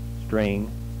pan,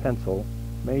 string, pencil,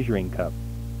 measuring cup.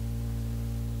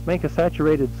 Make a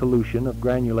saturated solution of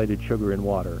granulated sugar in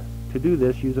water. To do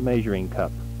this, use a measuring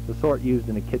cup, the sort used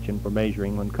in a kitchen for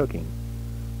measuring when cooking.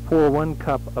 Pour 1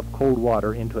 cup of cold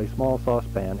water into a small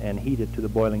saucepan and heat it to the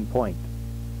boiling point.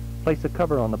 Place a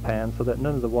cover on the pan so that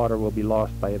none of the water will be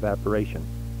lost by evaporation.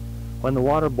 When the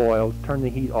water boils, turn the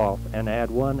heat off and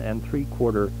add 1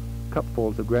 3/4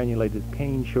 cupfuls of granulated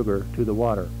cane sugar to the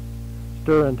water.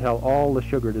 Stir until all the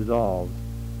sugar dissolves,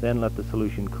 then let the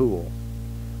solution cool.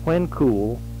 When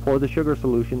cool, pour the sugar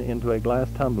solution into a glass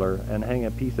tumbler and hang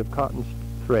a piece of cotton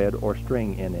thread or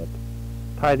string in it.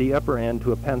 Tie the upper end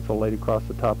to a pencil laid across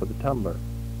the top of the tumbler.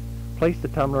 Place the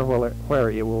tumbler where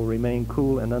it will remain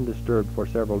cool and undisturbed for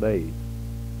several days.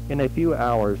 In a few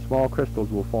hours, small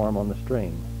crystals will form on the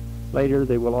string. Later,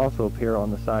 they will also appear on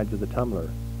the sides of the tumbler.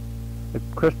 The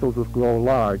crystals will grow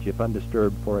large if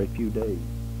undisturbed for a few days.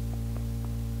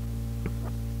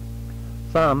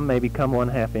 Some may become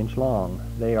 1/2 inch long.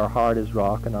 They are hard as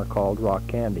rock and are called rock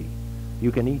candy.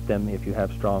 You can eat them if you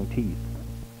have strong teeth.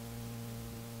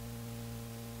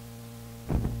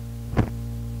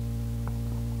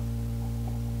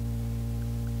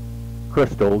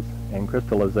 Crystals and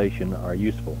crystallization are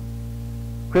useful.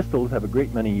 Crystals have a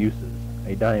great many uses.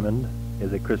 A diamond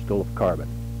is a crystal of carbon.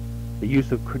 The use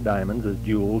of diamonds as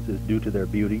jewels is due to their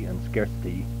beauty and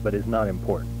scarcity, but is not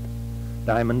important.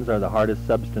 Diamonds are the hardest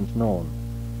substance known,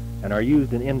 and are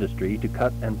used in industry to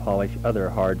cut and polish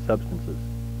other hard substances.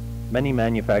 Many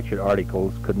manufactured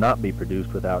articles could not be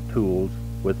produced without tools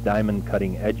with diamond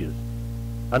cutting edges.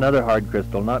 Another hard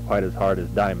crystal not quite as hard as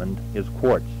diamond is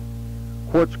quartz.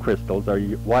 Quartz crystals are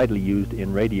widely used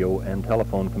in radio and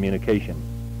telephone communication.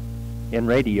 In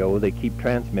radio, they keep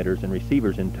transmitters and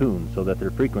receivers in tune so that their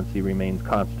frequency remains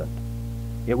constant.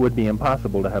 It would be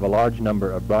impossible to have a large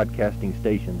number of broadcasting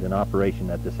stations in operation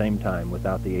at the same time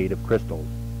without the aid of crystals.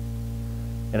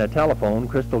 In a telephone,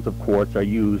 crystals of quartz are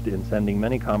used in sending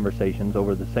many conversations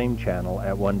over the same channel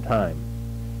at one time.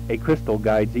 A crystal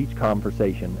guides each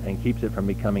conversation and keeps it from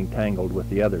becoming tangled with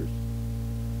the others.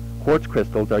 Quartz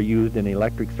crystals are used in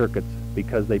electric circuits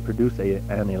because they produce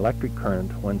an electric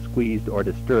current when squeezed or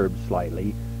disturbed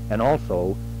slightly, and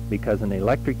also because an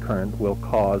electric current will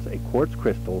cause a quartz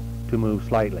crystal to move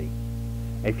slightly.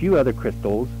 A few other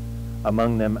crystals,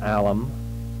 among them alum,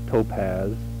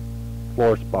 topaz,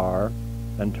 fluorspar,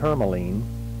 and tourmaline,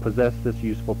 possess this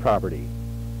useful property.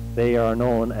 They are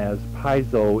known as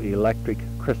piezoelectric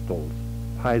crystals.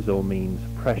 Piezo means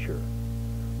pressure.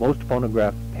 Most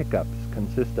phonograph pickups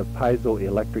consist of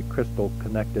piezoelectric crystal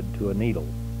connected to a needle.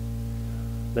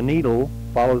 The needle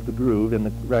follows the groove in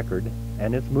the record,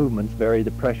 and its movements vary the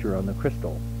pressure on the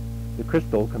crystal. The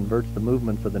crystal converts the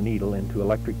movements of the needle into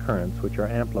electric currents, which are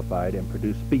amplified and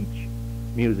produce speech,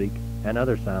 music, and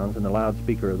other sounds in the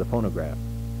loudspeaker of the phonograph.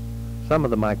 Some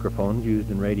of the microphones used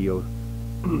in radio,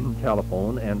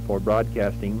 telephone, and for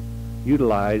broadcasting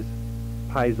utilize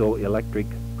piezoelectric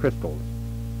crystals.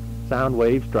 Sound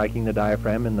waves striking the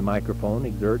diaphragm in the microphone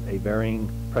exert a varying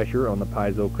pressure on the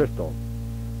piezo crystal.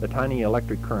 The tiny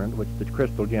electric current which the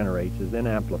crystal generates is then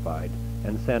amplified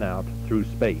and sent out through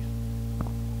space.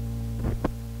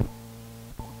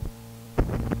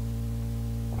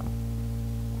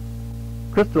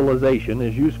 Crystallization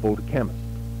is useful to chemists.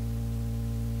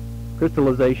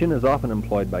 Crystallization is often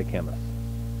employed by chemists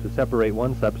to separate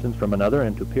one substance from another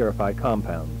and to purify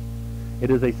compounds. It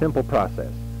is a simple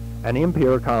process. An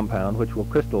impure compound which will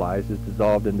crystallize is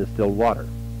dissolved in distilled water.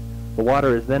 The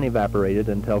water is then evaporated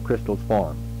until crystals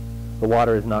form. The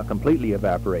water is not completely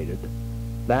evaporated.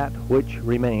 That which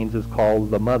remains is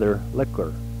called the mother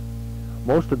liquor.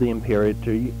 Most of the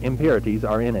impurities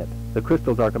are in it. The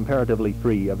crystals are comparatively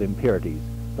free of impurities,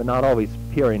 but not always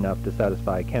pure enough to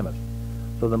satisfy chemists.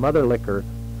 So the mother liquor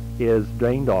is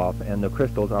drained off and the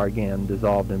crystals are again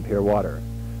dissolved in pure water.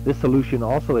 This solution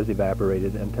also is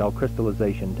evaporated until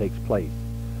crystallization takes place.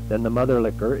 Then the mother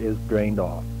liquor is drained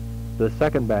off. The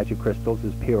second batch of crystals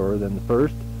is purer than the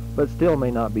first, but still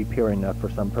may not be pure enough for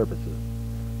some purposes.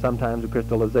 Sometimes the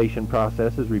crystallization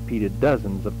process is repeated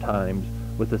dozens of times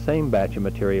with the same batch of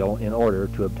material in order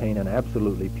to obtain an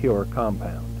absolutely pure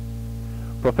compound.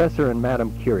 Professor and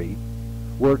Madame Curie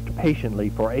worked patiently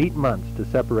for 8 months to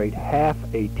separate half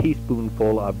a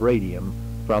teaspoonful of radium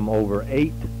from over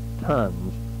 8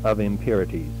 tons of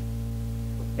impurities.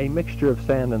 A mixture of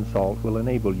sand and salt will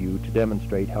enable you to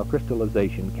demonstrate how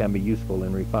crystallization can be useful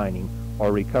in refining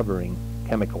or recovering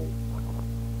chemicals.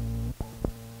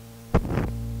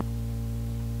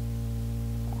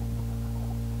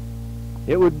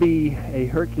 It would be a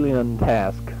Herculean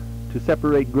task to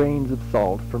separate grains of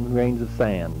salt from grains of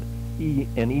sand,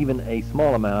 and even a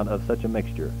small amount of such a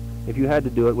mixture, if you had to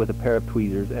do it with a pair of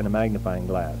tweezers and a magnifying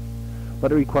glass.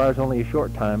 But it requires only a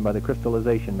short time by the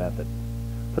crystallization method.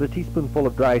 Put a teaspoonful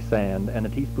of dry sand and a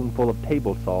teaspoonful of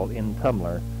table salt in a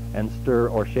tumbler and stir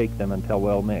or shake them until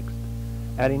well mixed.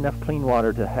 Add enough clean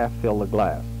water to half fill the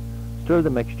glass. Stir the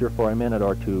mixture for a minute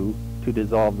or two to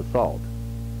dissolve the salt.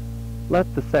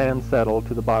 Let the sand settle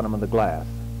to the bottom of the glass.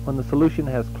 When the solution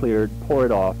has cleared, pour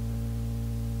it off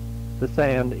the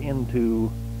sand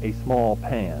into a small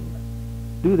pan.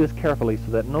 Do this carefully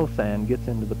so that no sand gets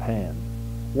into the pan.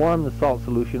 Warm the salt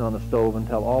solution on the stove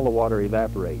until all the water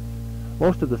evaporates.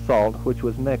 Most of the salt, which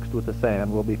was mixed with the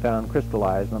sand, will be found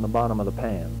crystallized on the bottom of the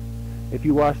pan. If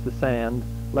you wash the sand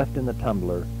left in the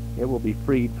tumbler, it will be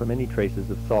freed from any traces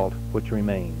of salt which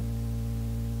remain.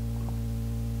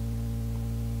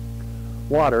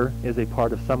 Water is a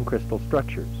part of some crystal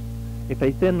structures. If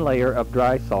a thin layer of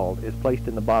dry salt is placed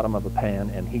in the bottom of a pan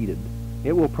and heated,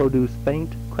 it will produce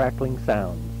faint, crackling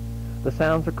sounds. The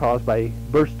sounds are caused by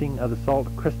bursting of the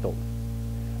salt crystals.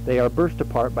 They are burst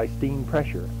apart by steam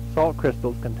pressure. Salt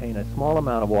crystals contain a small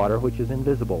amount of water which is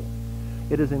invisible.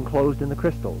 It is enclosed in the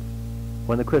crystals.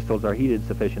 When the crystals are heated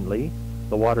sufficiently,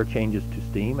 the water changes to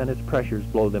steam and its pressures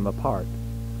blow them apart.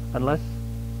 Unless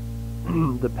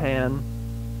the pan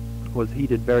was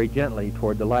heated very gently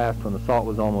toward the last when the salt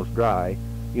was almost dry,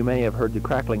 you may have heard the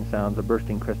crackling sounds of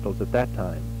bursting crystals at that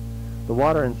time. The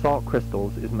water in salt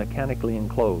crystals is mechanically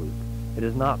enclosed. It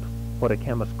is not what a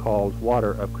chemist calls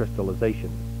water of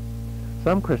crystallization.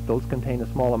 Some crystals contain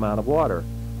a small amount of water,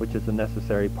 which is a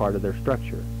necessary part of their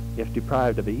structure. If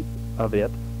deprived of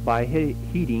it by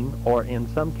heating, or in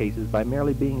some cases by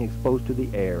merely being exposed to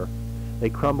the air, they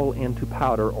crumble into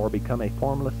powder or become a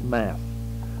formless mass.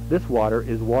 This water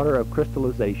is water of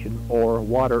crystallization or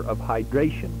water of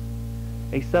hydration.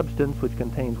 A substance which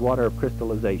contains water of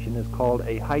crystallization is called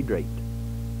a hydrate.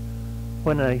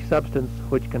 When a substance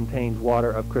which contains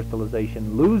water of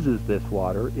crystallization loses this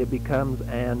water, it becomes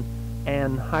an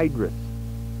anhydrous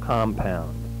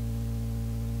compound.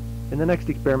 In the next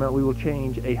experiment, we will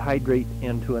change a hydrate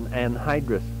into an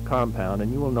anhydrous compound,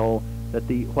 and you will know that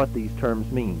what these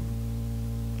terms mean.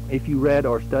 If you read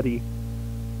or study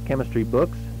chemistry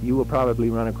books, you will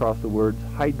probably run across the words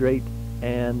hydrate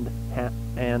and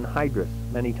anhydrous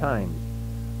many times.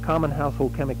 Common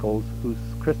household chemicals whose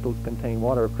crystals contain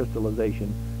water of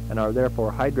crystallization and are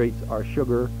therefore hydrates are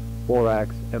sugar,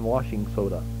 borax, and washing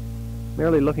soda.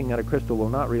 Merely looking at a crystal will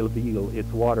not reveal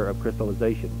its water of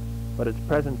crystallization, but its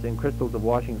presence in crystals of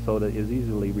washing soda is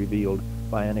easily revealed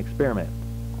by an experiment.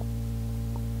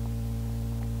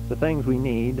 The things we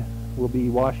need will be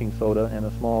washing soda and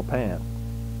a small pan.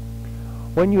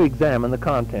 When you examine the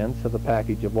contents of a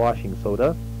package of washing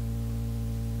soda,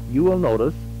 you will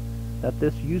notice that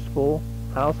this useful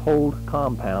household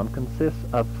compound consists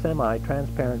of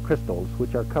semi-transparent crystals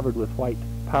which are covered with white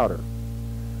powder.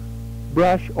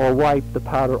 Brush or wipe the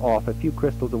powder off a few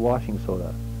crystals of washing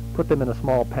soda. Put them in a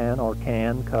small pan or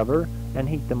can cover and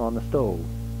heat them on the stove.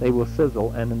 They will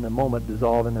sizzle and in a moment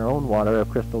dissolve in their own water of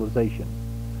crystallization.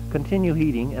 Continue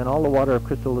heating and all the water of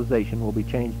crystallization will be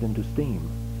changed into steam.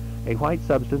 A white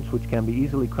substance which can be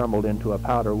easily crumbled into a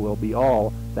powder will be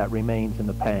all that remains in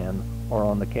the pan or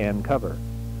on the can cover.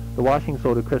 The washing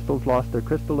soda crystals lost their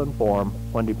crystalline form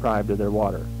when deprived of their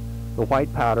water. The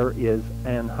white powder is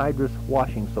anhydrous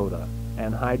washing soda.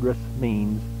 Anhydrous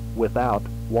means without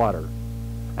water.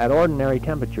 At ordinary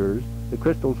temperatures, the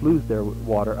crystals lose their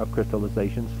water of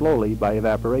crystallization slowly by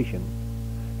evaporation.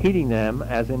 Heating them,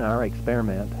 as in our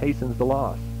experiment, hastens the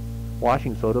loss.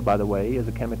 Washing soda, by the way, is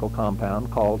a chemical compound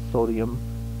called sodium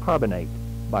carbonate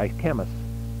by chemists.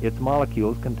 Its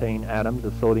molecules contain atoms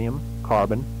of sodium,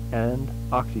 carbon, and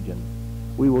oxygen.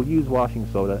 We will use washing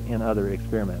soda in other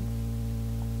experiments.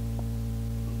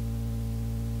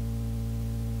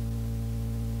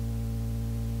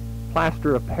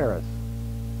 Plaster of Paris.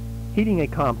 Heating a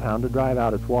compound to drive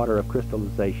out its water of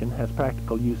crystallization has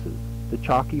practical uses. The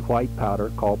chalky white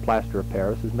powder called plaster of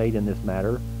Paris is made in this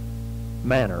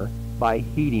manner by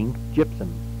heating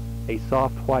gypsum, a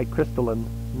soft white crystalline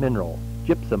mineral.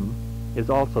 Gypsum is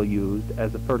also used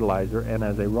as a fertilizer and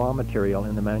as a raw material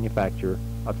in the manufacture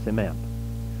of cement.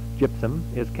 Gypsum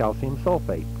is calcium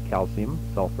sulfate, calcium,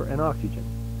 sulfur, and oxygen,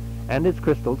 and its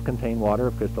crystals contain water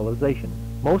of crystallization.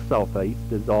 Most sulfates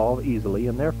dissolve easily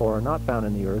and therefore are not found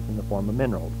in the earth in the form of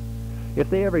minerals. If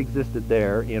they ever existed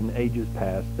there in ages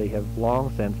past, they have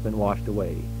long since been washed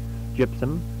away.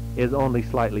 Gypsum is only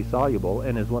slightly soluble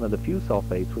and is one of the few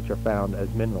sulfates which are found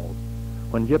as minerals.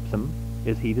 When gypsum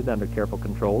is heated under careful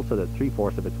control so that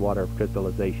 3/4 of its water of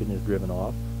crystallization is driven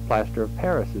off, plaster of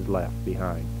Paris is left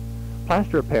behind.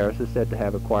 Plaster of Paris is said to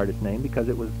have acquired its name because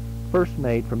it was first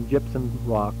made from gypsum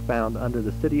rock found under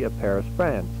the city of Paris,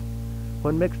 France.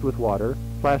 When mixed with water,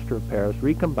 plaster of Paris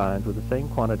recombines with the same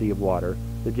quantity of water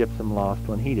the gypsum lost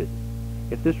when heated.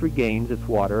 If this regains its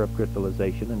water of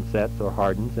crystallization and sets or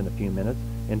hardens in a few minutes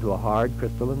into a hard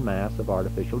crystalline mass of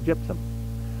artificial gypsum.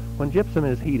 When gypsum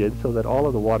is heated so that all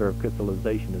of the water of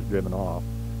crystallization is driven off,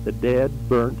 the dead,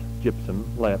 burnt gypsum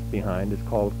left behind is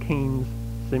called Keene's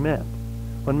cement.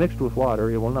 When mixed with water,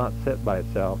 it will not set by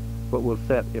itself, but will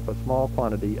set if a small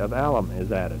quantity of alum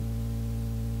is added.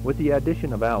 With the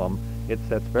addition of alum, it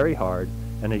sets very hard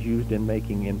and is used in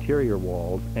making interior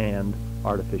walls and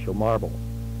artificial marble.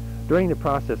 During the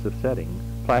process of setting,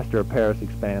 plaster of Paris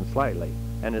expands slightly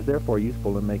and is therefore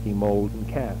useful in making molds and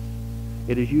casts.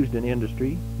 It is used in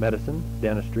industry, medicine,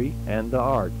 dentistry, and the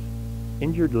arts.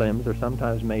 Injured limbs are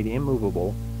sometimes made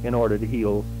immovable in order to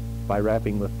heal by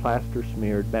wrapping with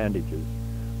plaster-smeared bandages.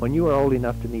 When you are old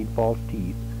enough to need false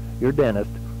teeth, your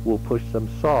dentist will push some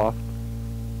soft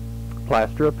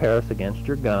plaster of Paris against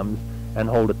your gums and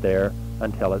hold it there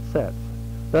until it sets.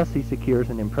 Thus he secures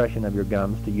an impression of your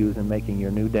gums to use in making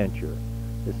your new denture.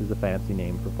 This is a fancy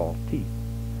name for false teeth.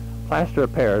 Plaster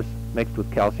of Paris mixed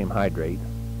with calcium hydrate,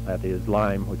 that is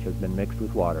lime which has been mixed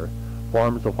with water,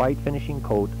 forms a white finishing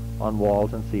coat on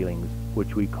walls and ceilings,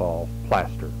 which we call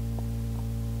plaster.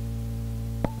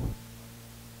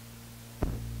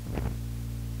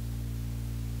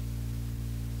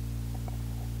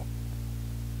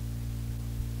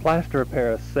 Plaster of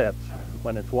Paris sets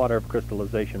when its water of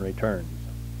crystallization returns.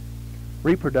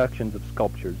 Reproductions of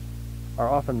sculptures are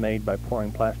often made by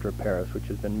pouring plaster of Paris, which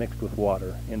has been mixed with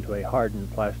water, into a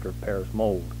hardened plaster of Paris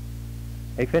mold.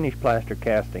 A finished plaster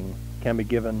casting can be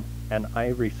given an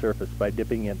ivory surface by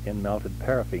dipping it in melted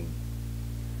paraffin.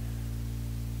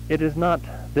 It is not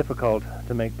difficult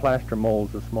to make plaster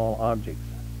molds of small objects.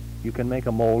 You can make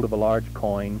a mold of a large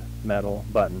coin, medal,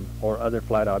 button, or other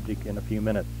flat object in a few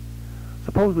minutes.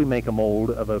 Suppose we make a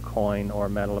mold of a coin or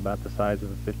medal about the size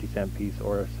of a 50-cent piece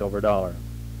or a silver dollar.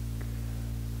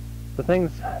 The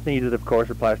things needed, of course,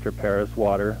 are plaster of Paris,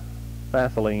 water,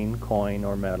 Vaseline, coin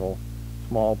or medal,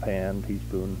 small pan,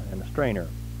 teaspoon, and a strainer.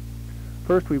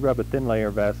 First, we rub a thin layer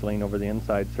of Vaseline over the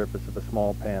inside surface of a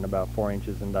small pan about 4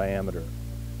 inches in diameter.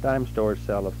 Dime stores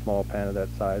sell a small pan of that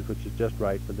size, which is just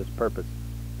right for this purpose.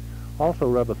 Also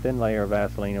rub a thin layer of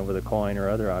Vaseline over the coin or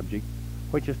other object,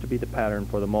 which is to be the pattern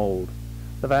for the mold.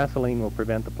 The Vaseline will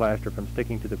prevent the plaster from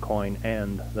sticking to the coin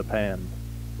and the pan.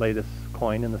 Lay this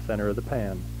coin in the center of the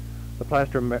pan. The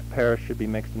plaster of Paris should be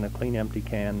mixed in a clean empty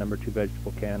can, number 2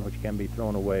 vegetable can, which can be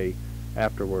thrown away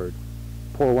afterward.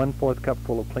 Pour 1/4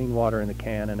 cupful of clean water in the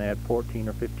can and add 14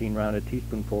 or 15 rounded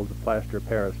teaspoonfuls of plaster of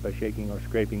Paris by shaking or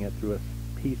scraping it through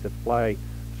a piece of fly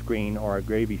screen or a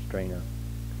gravy strainer.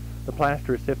 The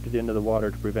plaster is sifted into the water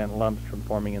to prevent lumps from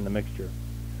forming in the mixture.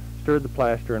 Stir the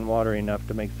plaster in water enough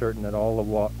to make certain that all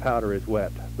the powder is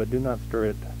wet, but do not stir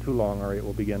it too long or it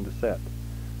will begin to set.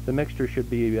 The mixture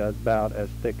should be about as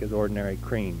thick as ordinary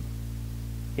cream.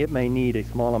 It may need a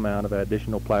small amount of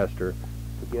additional plaster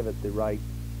to give it the right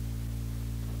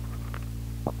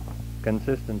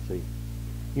Consistency.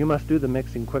 You must do the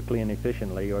mixing quickly and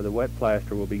efficiently, or the wet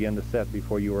plaster will begin to set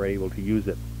before you are able to use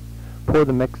it. Pour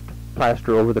the mixed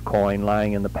plaster over the coin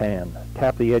lying in the pan.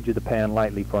 Tap the edge of the pan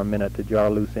lightly for a minute to jar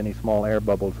loose any small air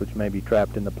bubbles which may be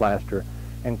trapped in the plaster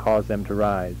and cause them to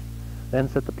rise. Then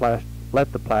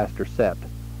let the plaster set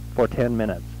for 10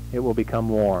 minutes. It will become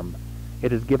warm.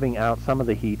 It is giving out some of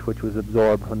the heat which was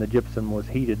absorbed when the gypsum was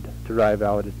heated to drive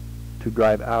out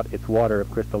its water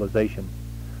of crystallization.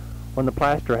 When the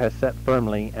plaster has set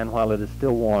firmly and while it is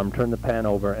still warm, turn the pan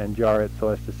over and jar it so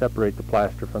as to separate the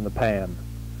plaster from the pan.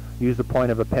 Use the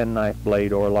point of a penknife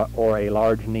blade or a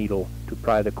large needle to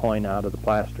pry the coin out of the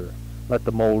plaster. Let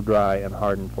the mold dry and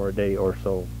harden for a day or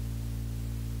so.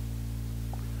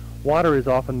 Water is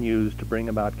often used to bring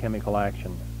about chemical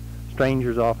action.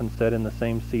 Strangers often sit in the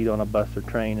same seat on a bus or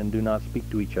train and do not speak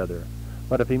to each other.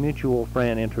 But if a mutual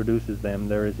friend introduces them,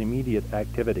 there is immediate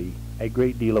activity. A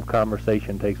great deal of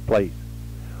conversation takes place.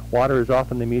 Water is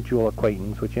often the mutual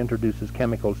acquaintance which introduces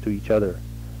chemicals to each other.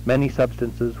 Many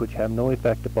substances which have no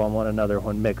effect upon one another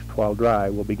when mixed while dry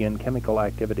will begin chemical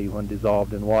activity when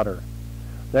dissolved in water.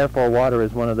 Therefore, water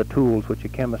is one of the tools which a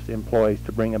chemist employs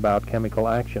to bring about chemical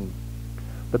action.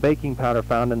 The baking powder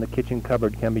found in the kitchen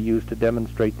cupboard can be used to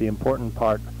demonstrate the important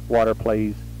part water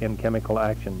plays in chemical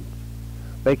actions.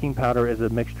 Baking powder is a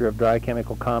mixture of dry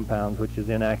chemical compounds which is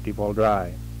inactive while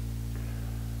dry.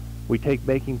 We take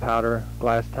baking powder,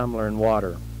 glass tumbler, and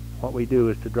water. What we do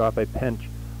is to drop a pinch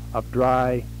of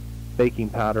dry baking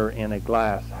powder in a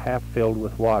glass half filled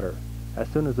with water. As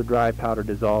soon as the dry powder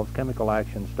dissolves, chemical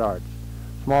action starts.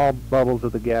 Small bubbles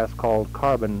of the gas called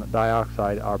carbon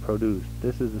dioxide are produced.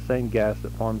 This is the same gas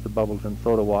that forms the bubbles in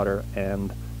soda water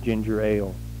and ginger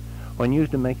ale. When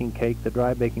used in making cake, the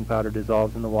dry baking powder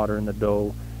dissolves in the water in the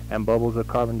dough, and bubbles of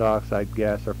carbon dioxide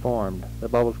gas are formed. The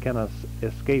bubbles cannot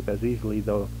escape as easily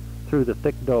through the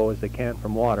thick dough as they can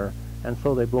from water, and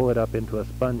so they blow it up into a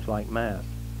sponge-like mass.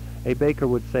 A baker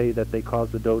would say that they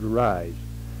cause the dough to rise.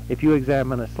 If you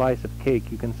examine a slice of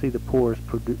cake, you can see the pores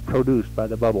produced by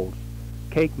the bubbles.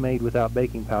 Cake made without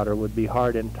baking powder would be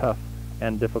hard and tough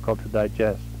and difficult to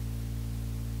digest.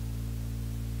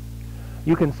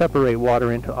 You can separate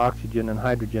water into oxygen and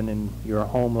hydrogen in your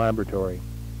home laboratory.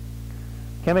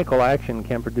 Chemical action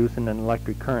can produce an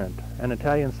electric current. An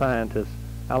Italian scientist,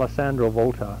 Alessandro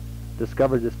Volta,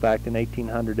 discovered this fact in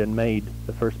 1800 and made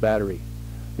the first battery.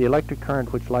 The electric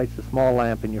current which lights the small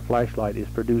lamp in your flashlight is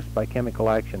produced by chemical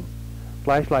action.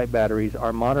 Flashlight batteries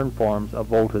are modern forms of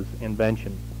Volta's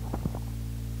invention.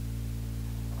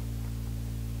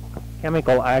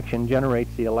 Chemical action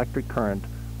generates the electric current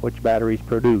which batteries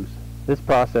produce. This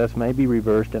process may be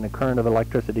reversed in a current of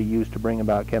electricity used to bring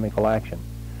about chemical action.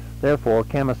 Therefore,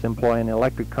 chemists employ an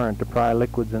electric current to pry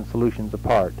liquids and solutions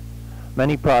apart.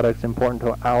 Many products important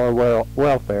to our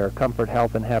welfare, comfort,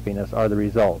 health, and happiness are the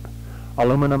result.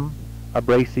 Aluminum,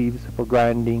 abrasives for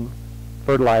grinding,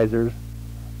 fertilizers,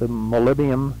 the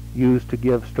molybdenum used to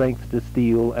give strength to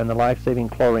steel, and the life-saving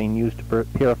chlorine used to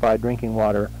purify drinking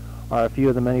water are a few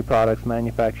of the many products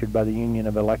manufactured by the Union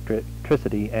of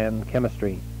Electricity and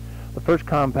Chemistry. The first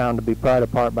compound to be pried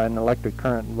apart by an electric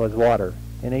current was water.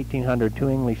 In 1800, two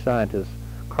English scientists,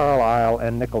 Carlisle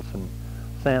and Nicholson,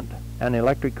 sent an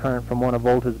electric current from one of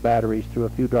Volta's batteries through a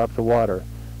few drops of water.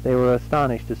 They were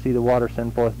astonished to see the water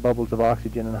send forth bubbles of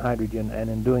oxygen and hydrogen, and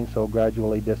in doing so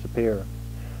gradually disappear.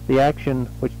 The action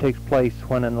which takes place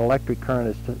when an electric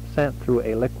current is sent through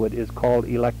a liquid is called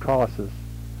electrolysis.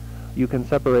 You can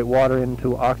separate water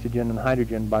into oxygen and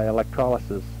hydrogen by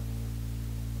electrolysis.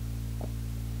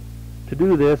 To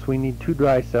do this, we need 2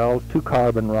 dry cells, 2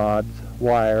 carbon rods,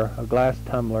 wire, a glass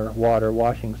tumbler, water,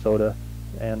 washing soda,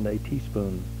 and a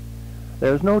teaspoon.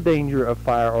 There is no danger of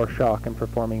fire or shock in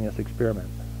performing this experiment.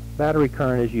 Battery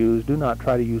current is used. Do not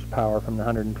try to use power from the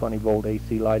 120-volt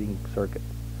AC lighting circuit.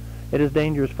 It is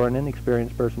dangerous for an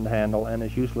inexperienced person to handle and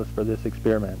is useless for this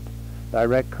experiment.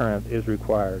 Direct current is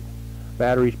required.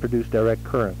 Batteries produce direct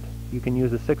current. You can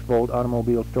use a 6-volt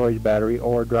automobile storage battery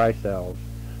or dry cells.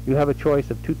 You have a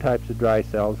choice of 2 types of dry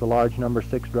cells, the large number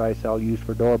 6 dry cell used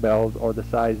for doorbells or the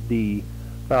size D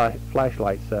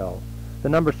flashlight cell. The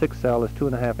number 6 cell is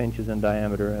 2.5 inches in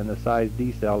diameter, and the size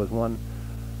D cell is 1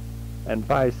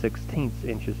 5/16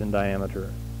 inches in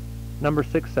diameter. Number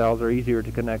 6 cells are easier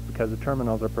to connect because the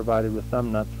terminals are provided with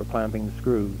thumb nuts for clamping the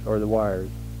screws or the wires.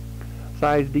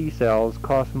 Size D cells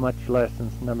cost much less than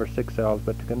number 6 cells,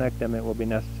 but to connect them it will be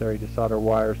necessary to solder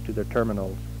wires to their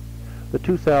terminals. The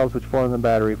 2 cells which form the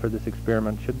battery for this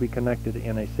experiment should be connected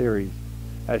in a series,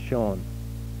 as shown.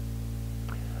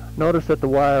 Notice that the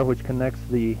wire which connects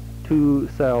the 2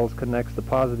 cells connects the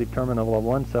positive terminal of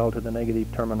one cell to the negative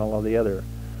terminal of the other.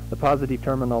 The positive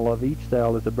terminal of each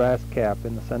cell is the brass cap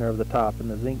in the center of the top,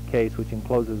 and the zinc case which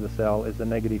encloses the cell is the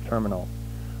negative terminal.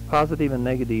 Positive and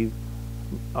negative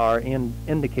are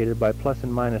indicated by plus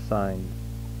and minus signs.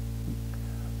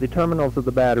 The terminals of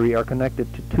the battery are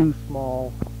connected to two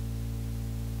small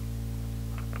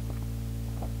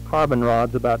carbon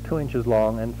rods about 2 inches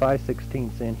long and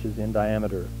 5/16 inches in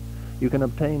diameter. You can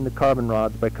obtain the carbon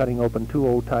rods by cutting open two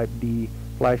old Type D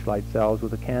flashlight cells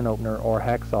with a can opener or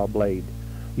hacksaw blade.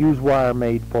 Use wire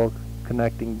made for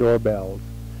connecting doorbells.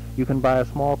 You can buy a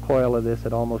small coil of this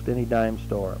at almost any dime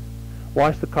store.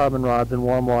 Wash the carbon rods in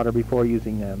warm water before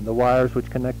using them. The wires which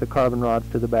connect the carbon rods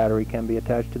to the battery can be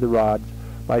attached to the rods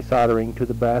by soldering to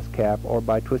the brass cap or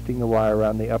by twisting the wire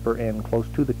around the upper end close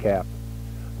to the cap.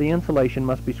 The insulation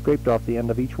must be scraped off the end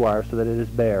of each wire so that it is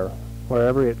bare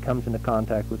wherever it comes into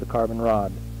contact with the carbon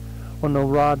rod. When the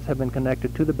rods have been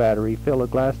connected to the battery, fill a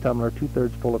glass tumbler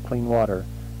 2/3 full of clean water.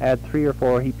 Add 3 or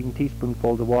 4 heaping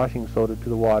teaspoonfuls of washing soda to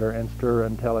the water and stir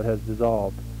until it has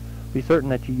dissolved. Be certain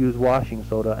that you use washing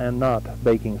soda and not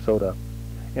baking soda.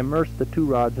 Immerse the two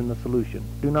rods in the solution.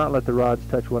 Do not let the rods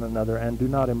touch one another, and do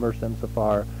not immerse them so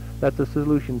far that the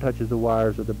solution touches the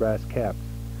wires of the brass caps.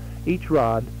 Each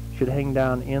rod should hang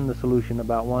down in the solution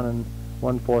about 1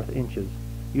 1/4 inches.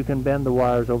 You can bend the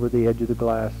wires over the edge of the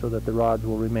glass so that the rods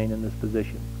will remain in this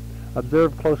position.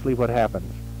 Observe closely what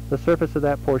happens. The surface of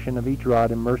that portion of each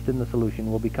rod immersed in the solution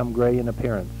will become gray in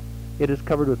appearance. It is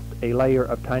covered with a layer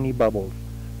of tiny bubbles.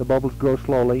 The bubbles grow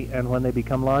slowly, and when they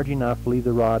become large enough, leave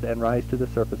the rod and rise to the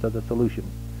surface of the solution.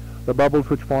 The bubbles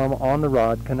which form on the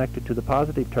rod connected to the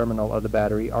positive terminal of the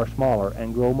battery are smaller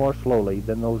and grow more slowly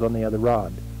than those on the other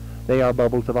rod. They are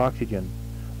bubbles of oxygen.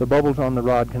 The bubbles on the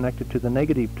rod connected to the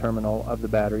negative terminal of the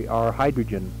battery are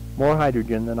hydrogen. More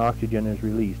hydrogen than oxygen is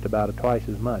released, about twice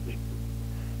as much.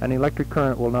 An electric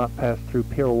current will not pass through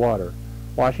pure water.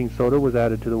 Washing soda was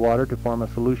added to the water to form a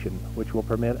solution, which will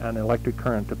permit an electric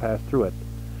current to pass through it.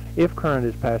 If current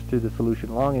is passed through the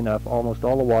solution long enough, almost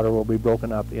all the water will be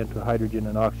broken up into hydrogen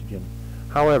and oxygen.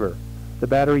 However, the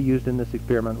battery used in this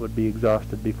experiment would be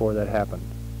exhausted before that happened.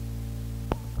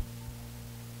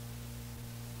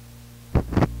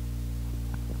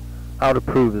 How to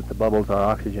prove that the bubbles are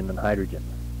oxygen and hydrogen.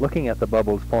 Looking at the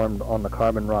bubbles formed on the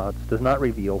carbon rods does not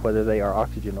reveal whether they are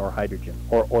oxygen or hydrogen,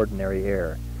 or ordinary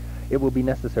air. It will be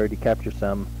necessary to capture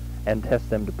some and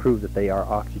test them to prove that they are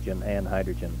oxygen and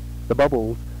hydrogen. The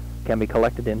bubbles can be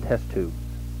collected in test tubes.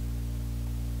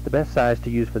 The best size to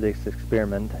use for this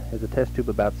experiment is a test tube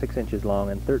about 6 inches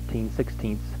long and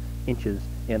 13/16 inches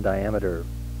in diameter.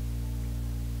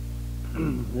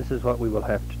 This is what we will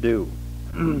have to do.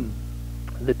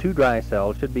 The two dry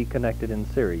cells should be connected in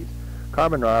series.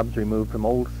 Carbon rods removed from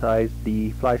old size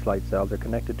D flashlight cells are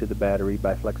connected to the battery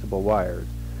by flexible wires.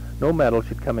 No metal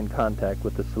should come in contact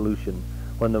with the solution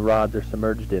when the rods are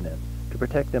submerged in it. To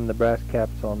protect them, the brass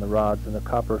caps on the rods and the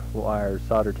copper wires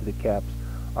soldered to the caps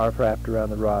are wrapped around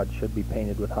the rods should be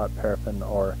painted with hot paraffin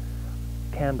or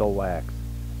candle wax.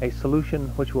 A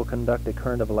solution which will conduct a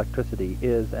current of electricity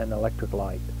is an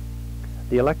electrolyte.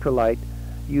 The electrolyte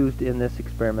used in this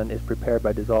experiment is prepared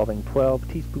by dissolving 12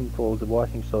 teaspoonfuls of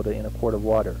washing soda in a quart of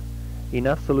water.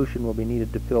 Enough solution will be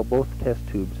needed to fill both test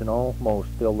tubes and almost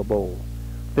fill the bowl.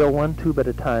 Fill one tube at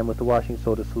a time with the washing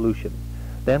soda solution.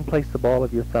 Then place the ball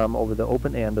of your thumb over the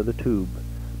open end of the tube.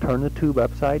 Turn the tube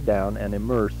upside down and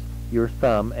immerse your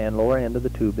thumb and lower end of the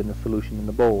tube in the solution in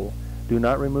the bowl. Do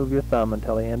not remove your thumb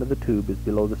until the end of the tube is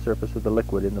below the surface of the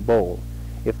liquid in the bowl.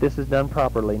 If this is done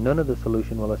properly, none of the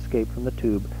solution will escape from the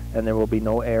tube and there will be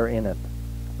no air in it.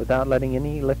 Without letting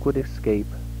any liquid escape,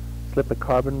 slip a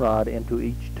carbon rod into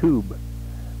each tube.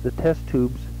 The test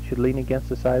tubes should lean against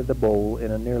the side of the bowl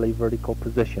in a nearly vertical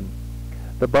position.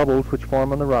 The bubbles which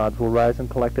form on the rods will rise and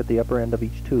collect at the upper end of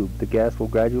each tube. The gas will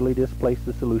gradually displace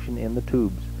the solution in the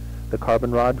tubes. The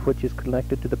carbon rod which is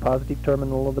connected to the positive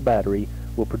terminal of the battery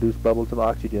will produce bubbles of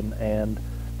oxygen, and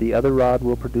the other rod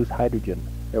will produce hydrogen.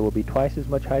 There will be twice as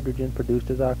much hydrogen produced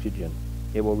as oxygen.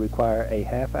 It will require a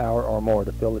half hour or more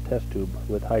to fill the test tube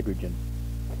with hydrogen.